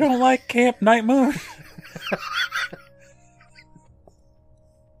 what? You don't like Camp Night Moon?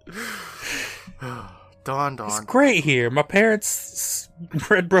 Dawn. It's great here. My parents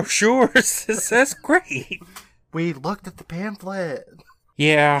read brochures. It says great. We looked at the pamphlet.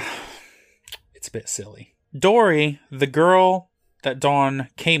 Yeah, it's a bit silly. Dory, the girl that Dawn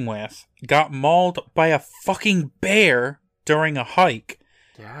came with, got mauled by a fucking bear during a hike.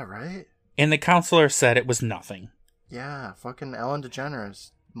 Yeah, right? And the counselor said it was nothing. Yeah, fucking Ellen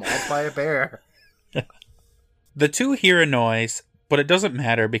DeGeneres. Mauled by a bear. The two hear a noise, but it doesn't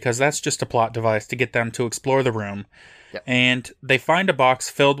matter because that's just a plot device to get them to explore the room. Yep. And they find a box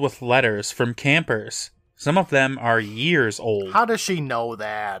filled with letters from campers. Some of them are years old. How does she know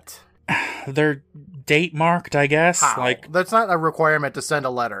that? They're date marked, I guess. How? Like, that's not a requirement to send a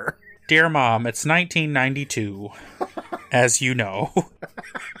letter. Dear Mom, it's 1992, as you know.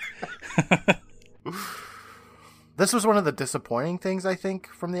 This was one of the disappointing things, I think,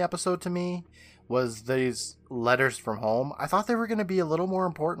 from the episode to me, was these letters from home. I thought they were going to be a little more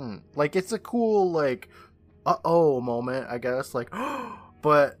important. Like, it's a cool, like, uh-oh moment, I guess. Like,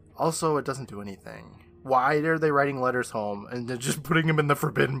 but also it doesn't do anything. Why are they writing letters home and they're just putting them in the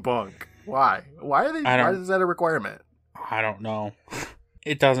forbidden bunk? Why? Why is that a requirement? I don't know.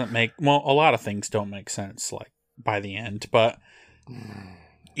 It doesn't make... Well, a lot of things don't make sense, like, by the end, but...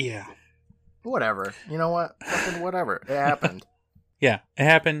 Yeah. Whatever. You know what? Fucking whatever. It happened. Yeah, it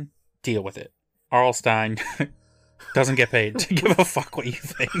happened. Deal with it. R.L. Stine doesn't get paid to give a fuck what you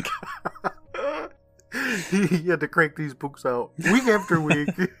think. He had to crank these books out week after week.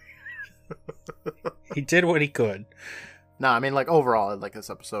 He did what he could. No, I mean, like, overall, I like this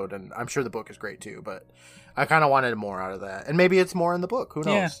episode, and I'm sure the book is great, too, but I kind of wanted more out of that. And maybe it's more in the book. Who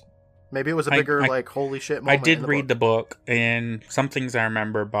knows? Yeah. Maybe it was a bigger, like, holy shit I moment. did read the book, and some things I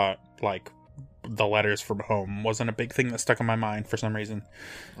remember, but, like, the letters from home wasn't a big thing that stuck in my mind for some reason.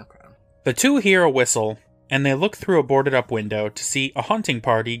 Okay. The two hear a whistle, and they look through a boarded-up window to see a hunting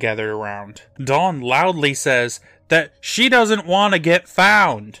party gathered around. Dawn loudly says that she doesn't want to get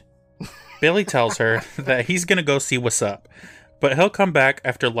found. Billy tells her that he's going to go see what's up, but he'll come back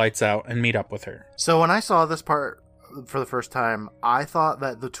after lights out and meet up with her. So when I saw this part for the first time, I thought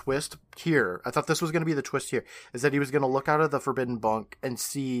that the twist here, I thought this was going to be the twist here, is that he was going to look out of the forbidden bunk and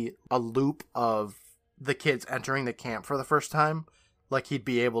see a loop of the kids entering the camp for the first time. Like he'd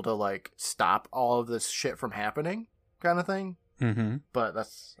be able to, like, stop all of this shit from happening kind of thing. Mm-hmm. But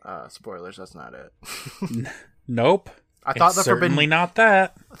that's, spoilers, that's not it. Nope. I thought it's certainly not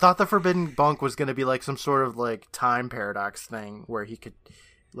that. I thought the forbidden bunk was going to be like some sort of like time paradox thing where he could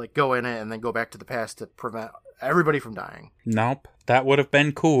like go in it and then go back to the past to prevent everybody from dying. Nope. That would have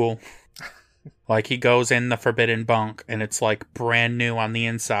been cool. Like he goes in the forbidden bunk and it's like brand new on the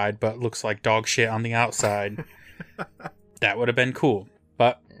inside but looks like dog shit on the outside. That would have been cool.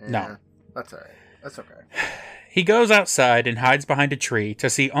 But no. That's alright. That's okay. He goes outside and hides behind a tree to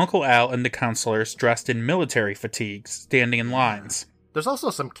see Uncle Al and the counselors dressed in military fatigues standing in lines. There's also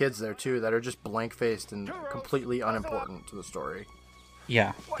some kids there, too, that are just blank-faced and completely unimportant to the story.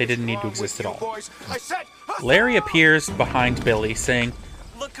 Yeah, they didn't need to exist at all. Larry appears behind Billy, saying,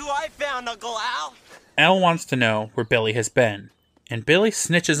 Look who I found, Uncle Al. Al wants to know where Billy has been, and Billy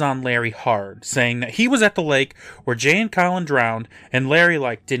snitches on Larry hard, saying that he was at the lake where Jay and Colin drowned, and Larry,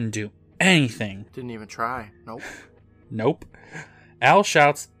 didn't do anything. Didn't even try. Nope. Nope. Al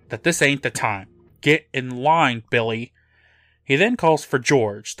shouts that this ain't the time. Get in line, Billy. He then calls for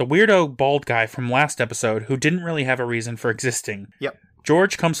George, the weirdo bald guy from last episode who didn't really have a reason for existing. Yep.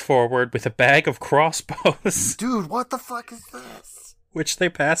 George comes forward with a bag of crossbows. Dude, what the fuck is this? Which they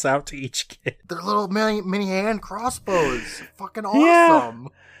pass out to each kid. They're little mini hand crossbows. Fucking awesome. Yeah,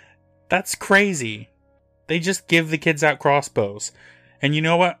 that's crazy. They just give the kids out crossbows. And you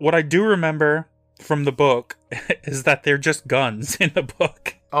know what? What I do remember from the book is that they're just guns in the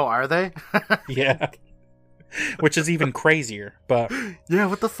book. Oh, are they? Yeah. Which is even crazier. But yeah,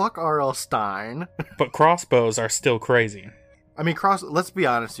 what the fuck, R.L. Stein? But crossbows are still crazy. I mean, let's be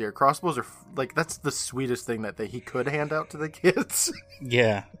honest here. Crossbows are, that's the sweetest thing that he could hand out to the kids.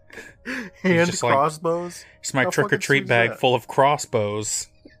 Yeah. Hand crossbows? It's my trick-or-treat bag full of crossbows.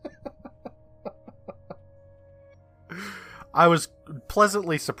 I was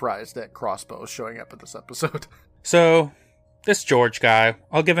pleasantly surprised at crossbows showing up in this episode. So, this George guy,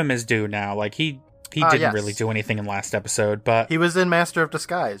 I'll give him his due now. He didn't really do anything in last episode, but... He was in Master of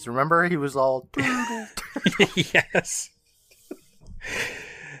Disguise. Remember? He was all... Yes.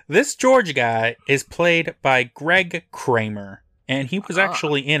 This George guy is played by Greg Kramer, and he was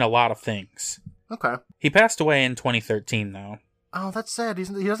actually in a lot of things. Okay. He passed away in 2013, though. Oh, that's sad. He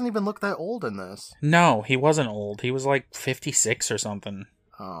doesn't even look that old in this. No, he wasn't old. He was 56 or something.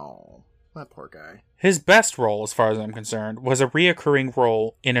 Oh, that poor guy. His best role, as far as I'm concerned, was a reoccurring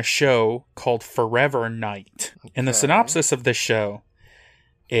role in a show called Forever Knight. Okay. And the synopsis of this show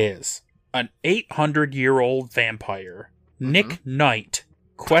is an 800-year-old vampire, Nick Knight,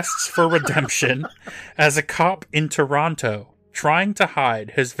 quests for redemption as a cop in Toronto, trying to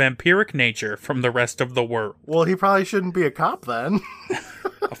hide his vampiric nature from the rest of the world. Well, he probably shouldn't be a cop then.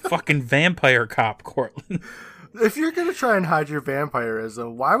 A fucking vampire cop, Cortland. If you're going to try and hide your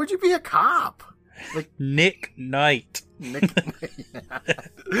vampirism, why would you be a cop? Nick Knight. Nick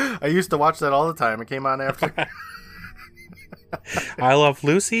Knight. I used to watch that all the time. It came on after. I Love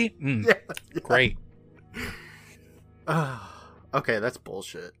Lucy? Yeah. Great. Okay, that's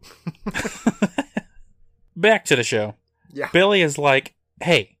bullshit. Back to the show. Yeah. Billy is like,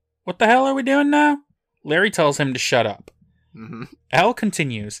 hey, what the hell are we doing now? Larry tells him to shut up. Mm-hmm. Al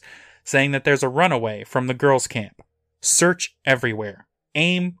continues, saying that there's a runaway from the girls' camp. Search everywhere.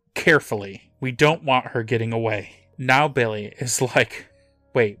 Aim carefully. We don't want her getting away. Now Billy is like,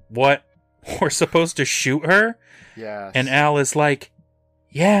 wait, what? We're supposed to shoot her? Yeah. And Al is like,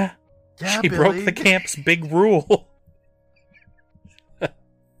 yeah she Billy. broke the camp's big rule.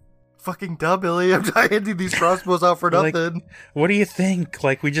 Fucking duh, Billy. I'm handing these crossbows out for nothing. What do you think?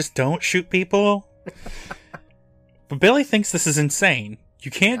 We just don't shoot people? But Billy thinks this is insane. You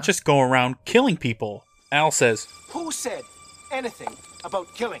can't just go around killing people. Al says, Who said anything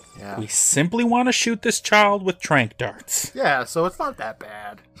about killing? Yeah. We simply want to shoot this child with tranq darts. Yeah, so it's not that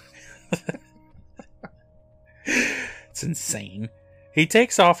bad. It's insane. He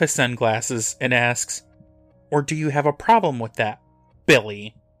takes off his sunglasses and asks, "Or do you have a problem with that,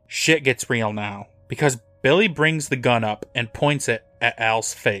 Billy?" Shit gets real now, because Billy brings the gun up and points it at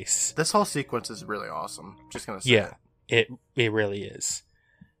Al's face. This whole sequence is really awesome. Just gonna say Yeah, it really is.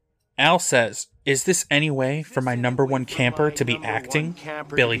 Al says, "Is this any way for my number one camper to be acting?"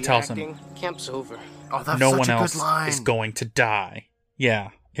 Billy tells him, Camp's over. Oh, that's "No such one a else good line. is going to die." Yeah,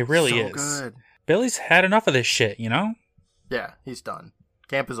 it really So is. good. Billy's had enough of this shit, you know? Yeah, he's done.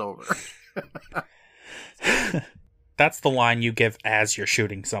 Camp is over. That's the line you give as you're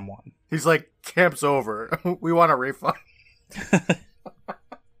shooting someone. He's like, camp's over. We want a refund.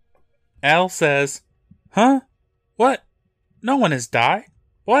 Al says, "Huh? What? No one has died?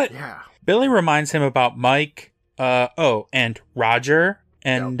 What?" Yeah. Billy reminds him about Mike, and Roger,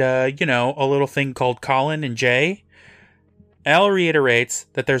 and, a little thing called Colin and Jay. Al reiterates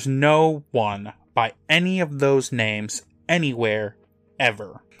that there's no one by any of those names anywhere,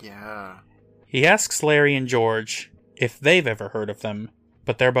 ever. Yeah. He asks Larry and George if they've ever heard of them,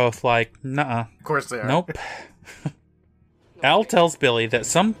 but they're both like, "Nuh-uh. Of course they are. Nope." Al tells Billy that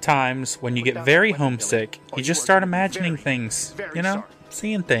sometimes when you get very homesick, you just start imagining things,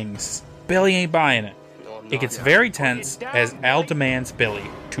 seeing things. Billy ain't buying it. It gets very tense as Al demands Billy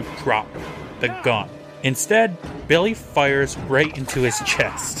to drop the gun. Instead, Billy fires right into his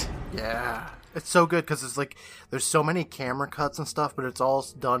chest. Yeah. It's so good because it's like, there's so many camera cuts and stuff, but it's all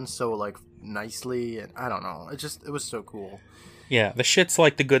done so, like, nicely. And I don't know. It was so cool. Yeah, the shit's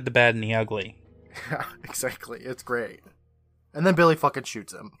like the good, the bad, and the ugly. Yeah, exactly. It's great. And then Billy fucking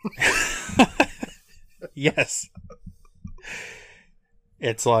shoots him. Yes.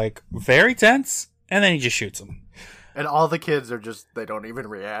 It's like very tense, and then he just shoots him. And all the kids are just, they don't even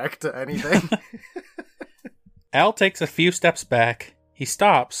react to anything. Al takes a few steps back. He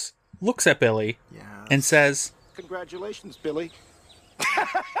stops, looks at Billy, and says, Congratulations, Billy.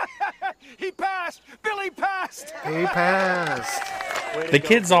 He passed! Billy passed! He passed. The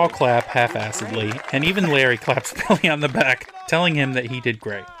kids all clap half-assedly, and even Larry claps Billy on the back, telling him that he did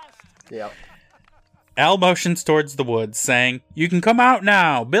great. Yep. Al motions towards the woods, saying, "You can come out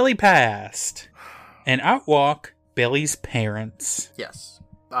now, Billy passed." And out walk Billy's parents. Yes.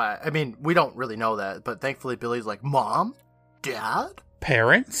 I mean, we don't really know that, but thankfully Billy's like, "Mom? Dad?"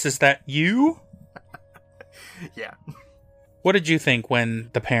 Parents? Is that you? Yeah. What did you think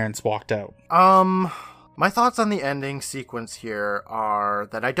when the parents walked out? My thoughts on the ending sequence here are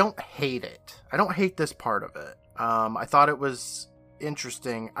that I don't hate it. I don't hate this part of it. I thought it was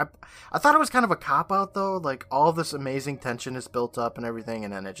interesting. I thought it was kind of a cop-out, though. Like, all this amazing tension is built up and everything,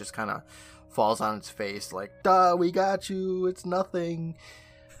 and then it just kind of falls on its face. Like, duh, we got you. It's nothing.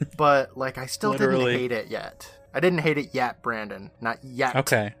 But, like, I still didn't hate it yet. I didn't hate it yet, Brandon. Not yet.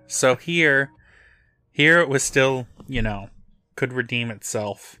 Okay, so here it was still, could redeem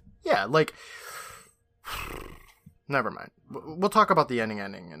itself. Yeah, like, never mind. We'll talk about the ending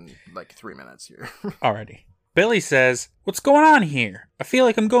in like 3 minutes here. Alrighty. Billy says, "What's going on here? I feel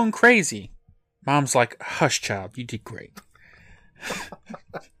like I'm going crazy." Mom's like, "Hush, child, you did great."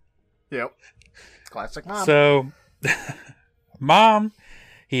 Yep. Classic mom. So, Mom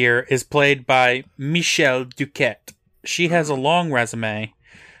here is played by Michelle Duquette. She has a long resume.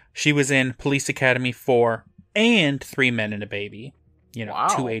 She was in Police Academy 4 and 3 Men and a Baby. Wow.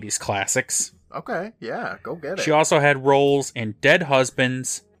 2 80s classics. Okay, yeah, go get it. She also had roles in Dead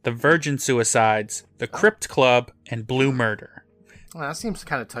Husbands, The Virgin Suicides, The Crypt Club, and Blue Murder. Well, that seems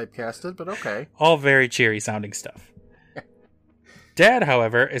kind of typecasted, but okay. All very cheery sounding stuff. Dad,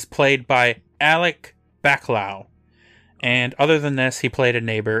 however, is played by Alec Baclau. And other than this, he played a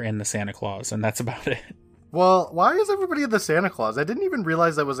neighbor in The Santa Claus, and that's about it. Well, why is everybody in the Santa Claus? I didn't even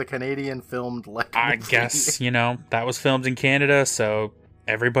realize that was a Canadian filmed I guess, that was filmed in Canada, so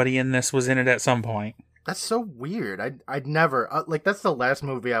everybody in this was in it at some point. That's so weird. I'd never... that's the last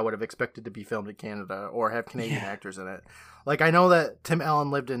movie I would have expected to be filmed in Canada or have Canadian actors in it. Like, I know that Tim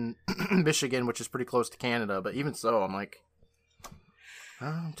Allen lived in Michigan, which is pretty close to Canada, but even so, I'm like...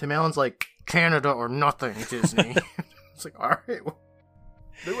 Tim Allen's like, "Canada or nothing, Disney." It's like, all right, well,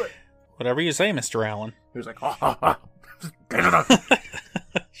 do it. Whatever you say, Mr. Allen. He was like, "Oh, Canada."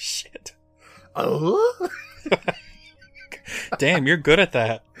 Shit. Oh? Damn, you're good at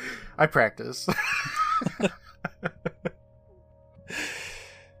that. I practice.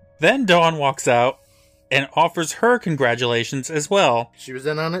 Then Dawn walks out and offers her congratulations as well. She was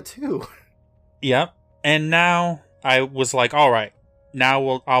in on it too. Yep. And now I was like, all right,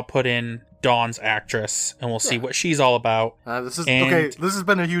 now I'll put in Dawn's actress and we'll see what she's all about. This has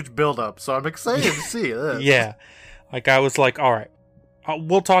been a huge build-up, so I'm excited to see this. Yeah. Like, I was like, all right,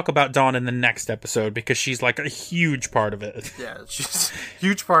 We'll talk about Dawn in the next episode because she's like a huge part of it. Yeah, she's a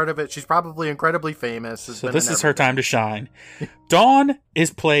huge part of it. She's probably incredibly famous. So this is her time to shine. Dawn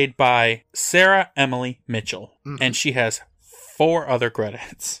is played by Sarah Emily Mitchell, and she has 4 other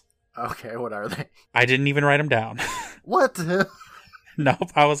credits. Okay, what are they? I didn't even write them down. What?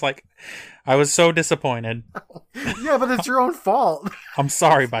 Nope, I was so disappointed. Yeah, but it's your own fault. I'm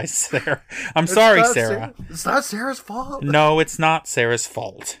sorry, Sarah. I'm sorry, Sarah. It's not Sarah's fault. No, it's not Sarah's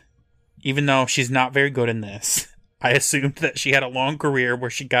fault. Even though she's not very good in this. I assumed that she had a long career where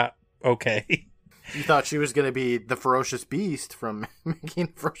she got okay. You thought she was going to be the Ferocious Beast from making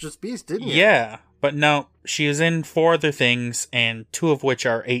Ferocious Beast, didn't you? Yeah, but no, she is in 4 other things, and 2 of which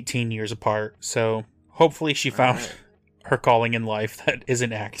are 18 years apart, so hopefully she found her calling in life that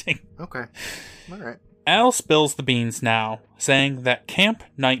isn't acting. Okay. All right. Al spills the beans now, saying that Camp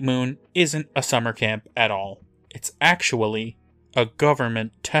Night Moon isn't a summer camp at all. It's actually a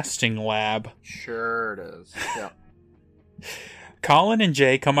government testing lab. Sure it is. Yeah. Colin and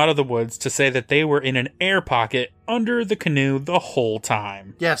Jay come out of the woods to say that they were in an air pocket under the canoe the whole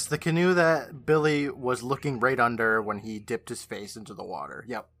time. Yes, the canoe that Billy was looking right under when he dipped his face into the water.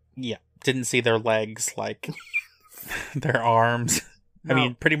 Yep. Yeah. Didn't see their legs, like their arms. No. I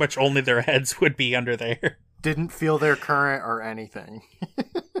mean, pretty much only their heads would be under there. Didn't feel their current or anything.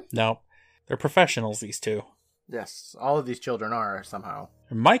 No. They're professionals, these 2. Yes, all of these children are somehow.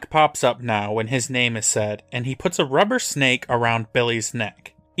 Mike pops up now when his name is said, and he puts a rubber snake around Billy's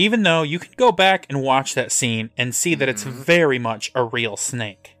neck. Even though you can go back and watch that scene and see that it's very much a real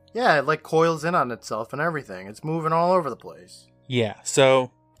snake. Yeah, it like coils in on itself and everything. It's moving all over the place. Yeah,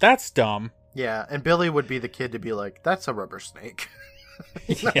 so that's dumb. Yeah, and Billy would be the kid to be like, that's a rubber snake.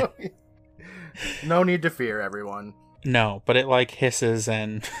 Yeah. No need to fear, everyone. No, but it like hisses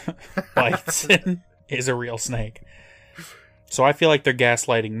and bites and is a real snake. So I feel like they're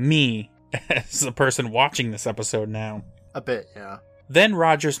gaslighting me as the person watching this episode now. A bit, yeah. Then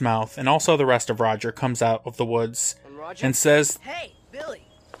Roger's mouth, and also the rest of Roger, comes out of the woods and says, Hey, Billy.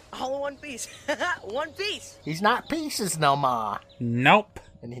 All in one piece. One piece. He's not pieces no more. nope,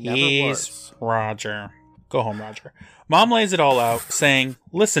 And he never he's was. Roger. Go home, Roger. Mom lays it all out, saying,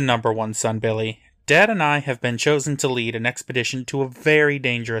 Listen, number 1 son Billy, Dad and I have been chosen to lead an expedition to a very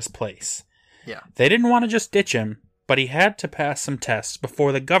dangerous place. Yeah. They didn't want to just ditch him, but he had to pass some tests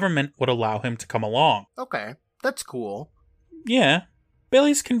before the government would allow him to come along. Okay, that's cool. Yeah,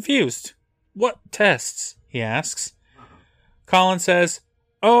 Billy's confused. What tests? He asks. Colin says,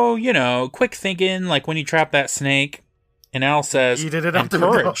 Oh, you know, quick thinking, like when you trap that snake. And Al says, You did it and out the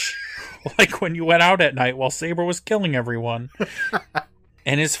window. courage, like when you went out at night while Saber was killing everyone.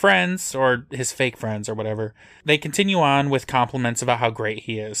 And his friends, or his fake friends or whatever, they continue on with compliments about how great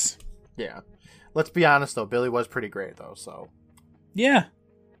he is. Yeah. Let's be honest, though. Billy was pretty great, though, so. Yeah,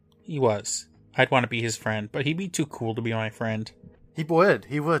 he was. I'd want to be his friend, but he'd be too cool to be my friend. He would,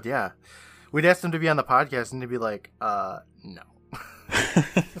 yeah. We'd ask him to be on the podcast, and he'd be like, no.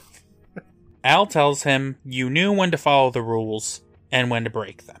 Al tells him you knew when to follow the rules and when to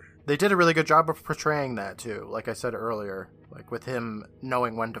break them. They did a really good job of portraying that, too, like I said earlier. Like, with him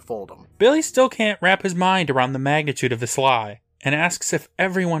knowing when to fold them. Billy still can't wrap his mind around the magnitude of this lie, and asks if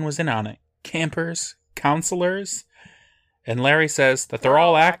everyone was in on it. Campers, counselors, and Larry says that they're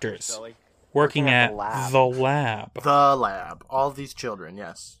all actors, working at the lab. The lab. All of these children,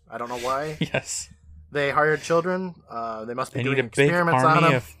 yes. I don't know why. Yes. They hired children. They must be They doing need a big experiments on army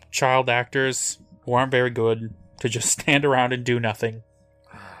them. of child actors who aren't very good to just stand around and do nothing.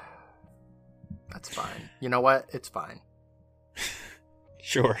 That's fine. You know what? It's fine.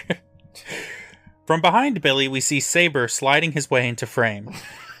 Sure. From behind Billy, we see Saber sliding his way into frame.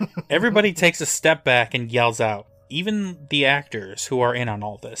 Everybody takes a step back and yells out, even the actors who are in on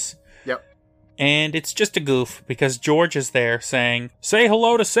all this. Yep. And it's just a goof because George is there saying, Say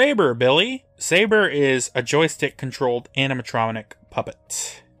hello to Saber, Billy. Saber is a joystick-controlled animatronic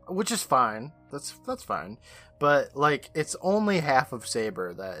puppet. Which is fine. That's fine. But, like, it's only half of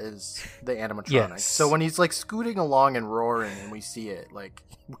Saber that is the animatronic. Yes. So when he's, like, scooting along and roaring and we see it, like,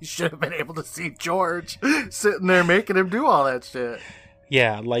 we should have been able to see George sitting there making him do all that shit.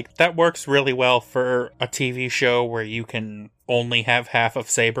 Yeah, like, that works really well for a TV show where you can only have half of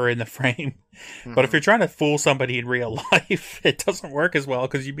Saber in the frame. Mm-hmm. But if you're trying to fool somebody in real life, it doesn't work as well,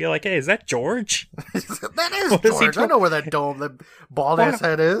 because you'd be like, hey, is that George? That is What is he George. I know where that dome, the bald-ass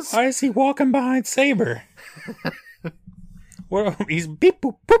head is. Why is he walking behind Saber? Well, he's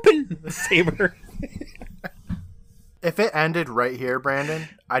beep-boop-booping Saber. If it ended right here, Brandon,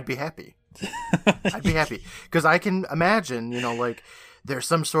 I'd be happy. I'd be happy. Because I can imagine, you know, like, they're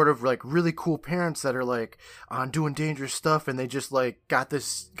some sort of like really cool parents that are like on doing dangerous stuff, and they just like got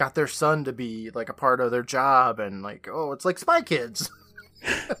their son to be like a part of their job, and like, oh, it's like Spy Kids.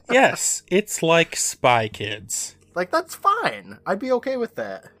 Yes, it's like Spy Kids. Like, that's fine. I'd be okay with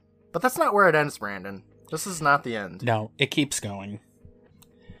that. But that's not where it ends, Brandon. This is not the end. No, it keeps going.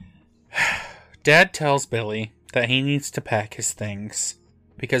 Dad tells Billy that he needs to pack his things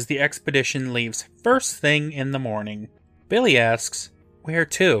because the expedition leaves first thing in the morning. Billy asks, where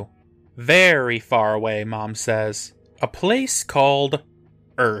to? Very far away, Mom says. A place called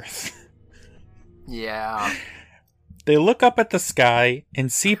Earth. Yeah. They look up at the sky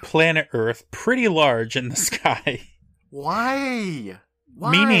and see planet Earth pretty large in the sky. Why?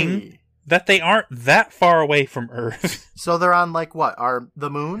 Meaning that they aren't that far away from Earth. So they're on, like, what? The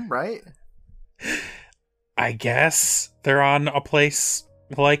moon, right? I guess they're on a place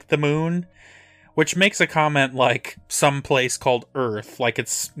like the moon, which makes a comment like some place called Earth, like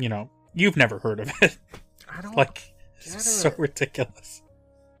it's, you've never heard of it. I don't like, get it. So ridiculous.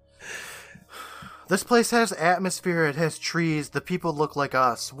 This place has atmosphere, it has trees, the people look like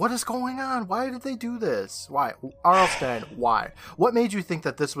us. What is going on? Why did they do this? Why? Arlstein, why? What made you think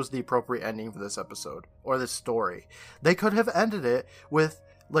that this was the appropriate ending for this episode? Or this story? They could have ended it with,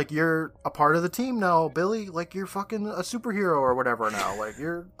 like, you're a part of the team now, Billy. Like, you're fucking a superhero or whatever now. Like,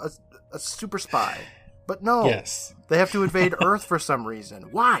 you're a super spy. But no. Yes. They have to invade Earth for some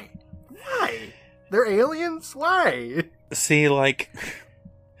reason. Why? Why? They're aliens? Why? See, like,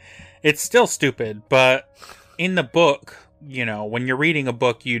 it's still stupid, but in the book, when you're reading a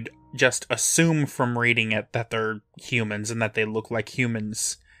book, you'd just assume from reading it that they're humans and that they look like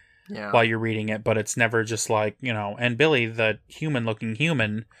humans while you're reading it, but it's never just like, and Billy, the human-looking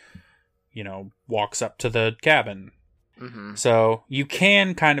human, walks up to the cabin. Mm-hmm. So you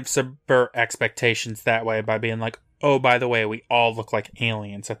can kind of subvert expectations that way by being like, oh, by the way, we all look like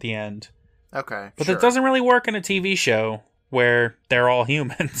aliens at the end. Okay, But sure. that doesn't really work in a TV show where they're all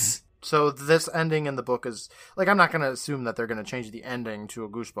humans. So this ending in the book is, like, I'm not going to assume that they're going to change the ending to a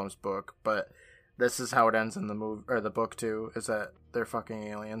Goosebumps book, but this is how it ends in the movie or the book too, is that they're fucking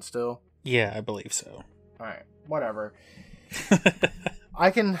aliens still? Yeah, I believe so. Alright, whatever.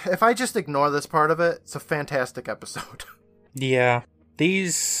 If I just ignore this part of it, it's a fantastic episode. Yeah.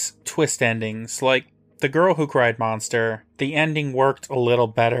 These twist endings, like The Girl Who Cried Monster, the ending worked a little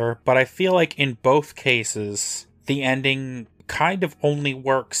better, but I feel like in both cases, the ending kind of only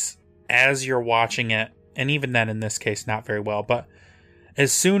works as you're watching it, and even then in this case not very well, but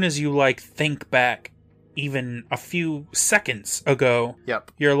as soon as you think back even a few seconds ago,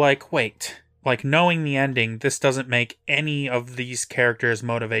 Yep. you're like, wait, knowing the ending, this doesn't make any of these characters'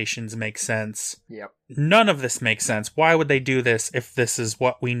 motivations make sense. Yep. None of this makes sense. Why would they do this if this is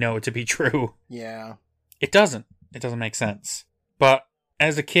what we know to be true? Yeah. It doesn't. It doesn't make sense. But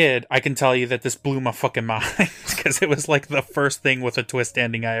as a kid, I can tell you that this blew my fucking mind because it was like the first thing with a twist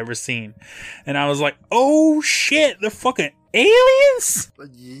ending I ever seen. And I was like, oh shit, they're fucking aliens?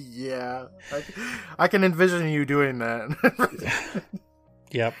 Yeah. I can envision you doing that.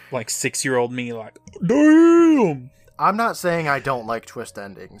 Yep, 6-year-old me, damn! I'm not saying I don't like twist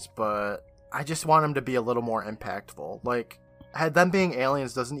endings, but I just want them to be a little more impactful. Them being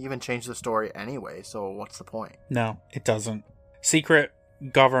aliens doesn't even change the story anyway, so what's the point? No, it doesn't. Secret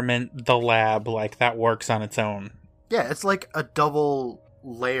government, the lab, that works on its own. Yeah, it's like a double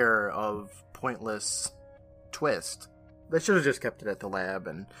layer of pointless twist. They should have just kept it at the lab,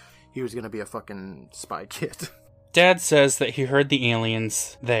 and he was going to be a fucking spy kid. Dad says that he heard the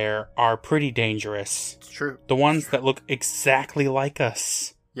aliens there are pretty dangerous. It's true. The ones that look exactly like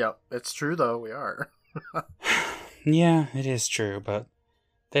us. Yep, it's true though, we are. Yeah, it is true, but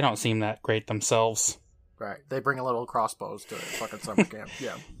they don't seem that great themselves. Right, they bring a little crossbows to fucking summer camp,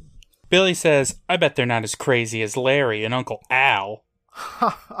 yeah. Billy says, I bet they're not as crazy as Larry and Uncle Al.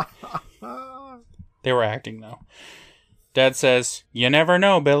 They were acting though. Dad says, you never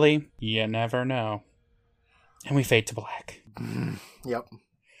know, Billy. You never know. And we fade to black. Yep.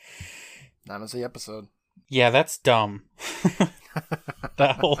 That was the episode. Yeah, that's dumb.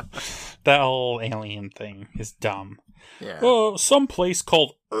 that whole alien thing is dumb. Yeah. Some place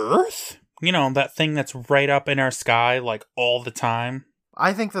called Earth? That thing that's right up in our sky, all the time.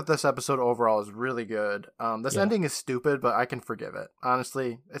 I think that this episode overall is really good. This ending is stupid, but I can forgive it.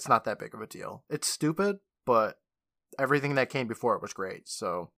 Honestly, it's not that big of a deal. It's stupid, but everything that came before it was great,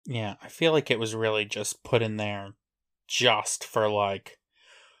 so... Yeah, I feel like it was really just put in there just for,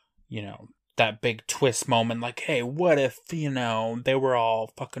 that big twist moment. Hey, what if, they were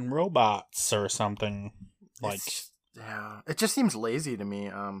all fucking robots or something? Yeah, it just seems lazy to me.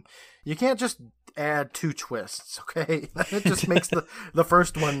 You can't just add 2 twists, okay? It just makes the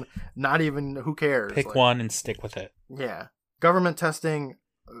first one not even, who cares? Pick one and stick with it. Yeah. Government testing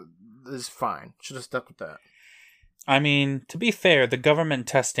is fine. Should have stuck with that. I mean, to be fair, the government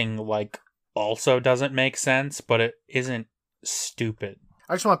testing, also doesn't make sense, but it isn't stupid.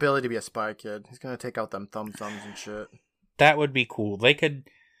 I just want Billy to be a spy kid. He's gonna take out them thumbs and shit. That would be cool. They could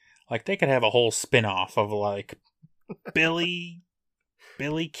have a whole spin-off of, Billy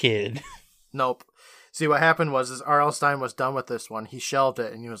Kid. Nope. See, what happened was R.L. Stine was done with this one. He shelved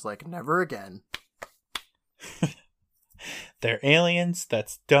it, and he was like, never again. They're aliens.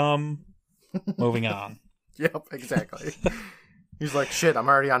 That's dumb. Moving on. Yep, exactly. He's like, shit, I'm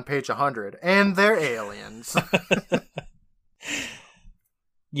already on page 100. And they're aliens.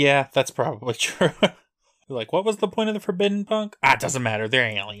 Yeah, that's probably true. Like, what was the point of the forbidden bunk? It doesn't matter. They're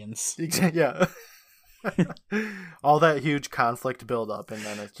aliens. Yeah. All that huge conflict build up, and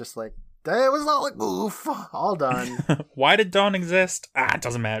then it's just like, it was all like, oof, all done. Why did Dawn exist? It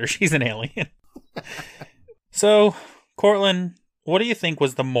doesn't matter. She's an alien. So, Cortland, what do you think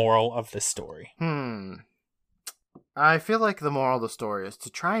was the moral of this story? I feel like the moral of the story is to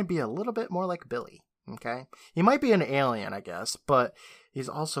try and be a little bit more like Billy, okay? He might be an alien, I guess, but he's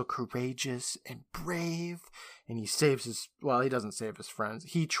also courageous and brave, and he saves he doesn't save his friends.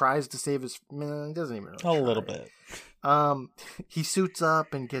 He tries to save he doesn't even really A little bit. He suits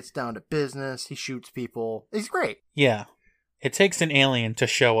up and gets down to business. He shoots people. He's great. Yeah. It takes an alien to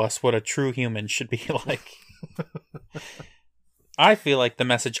show us what a true human should be like. I feel like the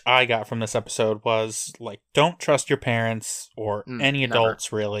message I got from this episode was, don't trust your parents or any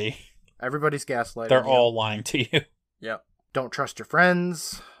adults, never. Really. Everybody's gaslighting. They're all lying to you. Yep. Don't trust your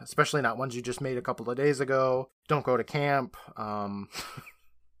friends, especially not ones you just made a couple of days ago. Don't go to camp.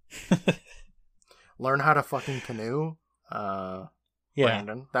 Learn how to fucking canoe. Yeah.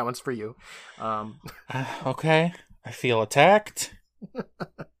 Brandon, that one's for you. Okay. I feel attacked.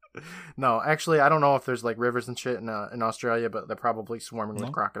 No, actually, I don't know if there's rivers and shit in Australia, but they're probably swarming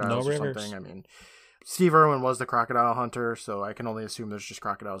with crocodiles or rivers. something. I mean, Steve Irwin was the crocodile hunter, so I can only assume there's just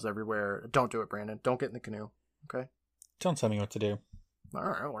crocodiles everywhere. Don't do it, Brandon. Don't get in the canoe. Okay? Don't tell me what to do. All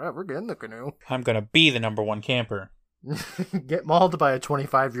right, whatever. Get in the canoe. I'm going to be the number one camper. Get mauled by a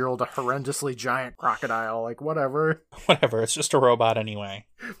 25-year-old horrendously giant crocodile. Whatever. Whatever. It's just a robot anyway.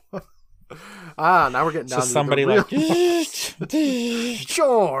 Now we're getting down to somebody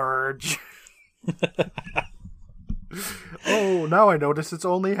George. Oh, now I notice it's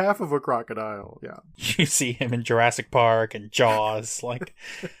only half of a crocodile. Yeah. You see him in Jurassic Park and Jaws.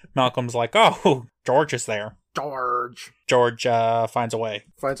 Malcolm's like, oh, George is there. George finds a way.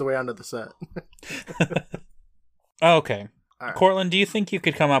 Finds a way onto the set. Okay. Right. Cortland, do you think you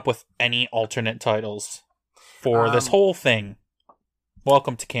could come up with any alternate titles for this whole thing?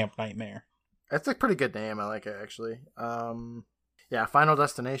 Welcome to Camp Nightmare. That's a pretty good name. I like it, actually. Yeah, Final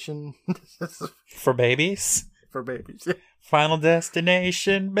Destination. For babies? For babies, yeah. Final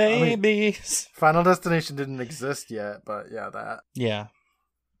Destination, babies. Final Destination didn't exist yet, but yeah, that. Yeah.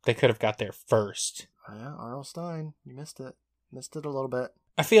 They could have got there first. Yeah, R.L. Stine. You missed it. Missed it a little bit.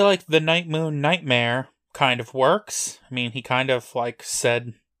 I feel like the Night Moon Nightmare kind of works. I mean, he kind of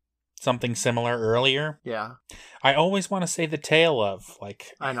said something similar earlier. Yeah. I always want to say the tale of,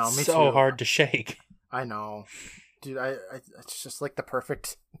 I know, me so too. hard to shake. I know. Dude, it's just the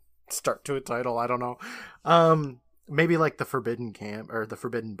perfect start to a title. I don't know. Maybe the Forbidden Camp or the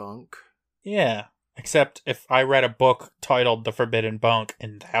Forbidden Bunk. Yeah. Except if I read a book titled The Forbidden Bunk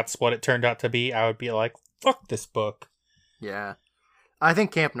and that's what it turned out to be, I would be like, fuck this book. Yeah. I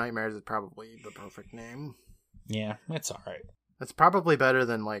think Camp Nightmares is probably the perfect name. Yeah, it's alright. It's probably better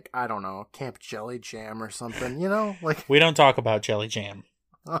than, I don't know, Camp Jelly Jam or something, We don't talk about Jelly Jam.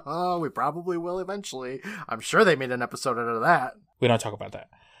 We probably will eventually. I'm sure they made an episode out of that. We don't talk about that.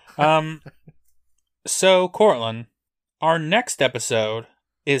 So, Cortland, our next episode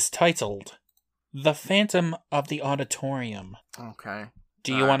is titled The Phantom of the Auditorium. Okay.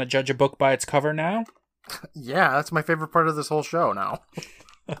 Do you want to judge a book by its cover now? Yeah, that's my favorite part of this whole show now.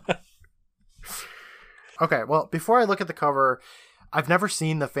 Okay, well, before I look at the cover, I've never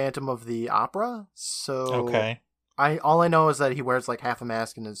seen The Phantom of the Opera, so okay. All I know is that he wears half a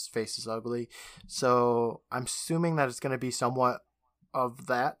mask and his face is ugly, so I'm assuming that it's going to be somewhat of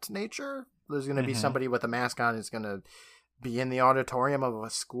that nature. There's going to be somebody with a mask on who's going to be in the auditorium of a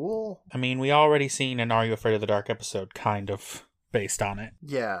school. I mean, we already seen an Are You Afraid of the Dark episode kind of based on it.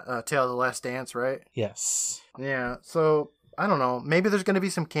 Yeah, Tale of the Last Dance, right? Yes. Yeah, so I don't know. Maybe there's going to be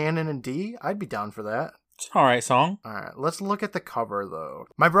some canon in D. I'd be down for that. It's an alright song. All right, let's look at the cover, though.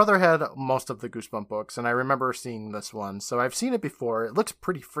 My brother had most of the Goosebump books, and I remember seeing this one, so I've seen it before. It looks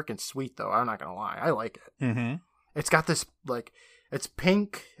pretty freaking sweet, though. I'm not going to lie. I like it. Mm-hmm. It's got this, like, it's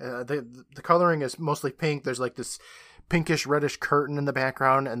pink. The coloring is mostly pink. There's, like, this pinkish reddish curtain in the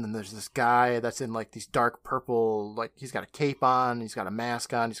background, and then there's this guy that's in, like, these dark purple, like, he's got a cape on, he's got a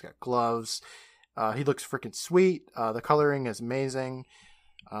mask on, he's got gloves. He looks freaking sweet. The coloring is amazing.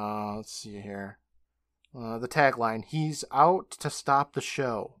 Let's see here. The tagline, he's out to stop the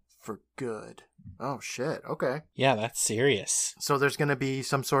show for good. Oh, shit. Okay. Yeah, that's serious. So there's going to be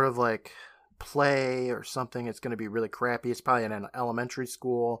some sort of, like, play or something. It's going to be really crappy. It's probably in an elementary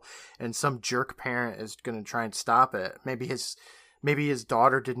school, and some jerk parent is going to try and stop it. Maybe his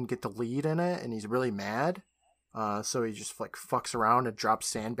daughter didn't get the lead in it, and he's really mad. So he just, like, fucks around and drops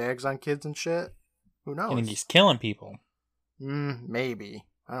sandbags on kids and shit. Who knows? I think he's killing people. Maybe.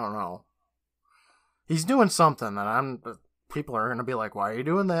 I don't know. He's doing something, and people are going to be like, why are you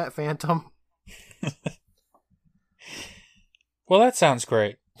doing that, Phantom? Well, that sounds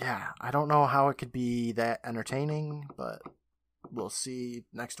great. Yeah, I don't know how it could be that entertaining, but we'll see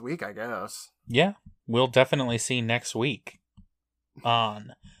next week, I guess. Yeah, we'll definitely see next week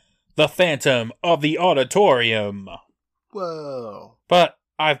on The Phantom of the Auditorium. Whoa. But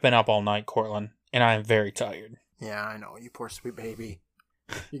I've been up all night, Cortland, and I am very tired. Yeah, I know. You poor sweet baby.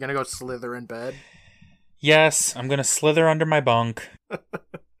 You gonna go slither in bed? Yes, I'm gonna slither under my bunk.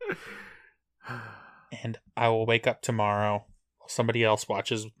 And I will wake up tomorrow while somebody else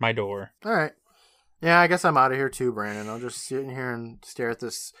watches my door. All right. Yeah, I guess I'm out of here too, Brandon. I'll just sit in here and stare at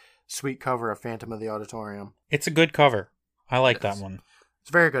this sweet cover of Phantom of the Auditorium. It's a good cover. I like that one. It's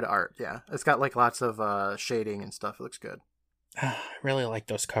very good art, yeah. It's got like lots of shading and stuff. It looks good. I really like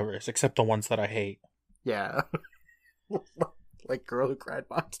those covers, except the ones that I hate. Yeah. Like Girl Who Cried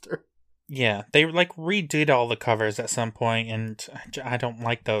Monster. Yeah, they like redid all the covers at some point, and I don't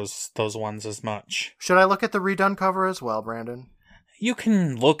like those ones as much. Should I look at the redone cover as well, Brandon? You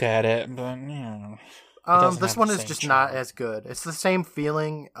can look at it, but this one is just not as good. It's the same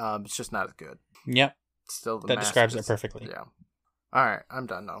feeling, it's just not as good. Yep. Still, that describes it perfectly. Yeah. All right, I'm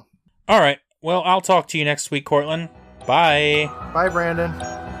done now. All right. Well, I'll talk to you next week, Cortland. Bye. Bye, Brandon.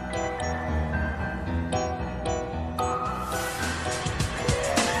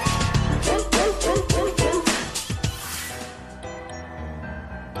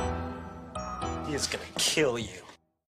 He is gonna kill you.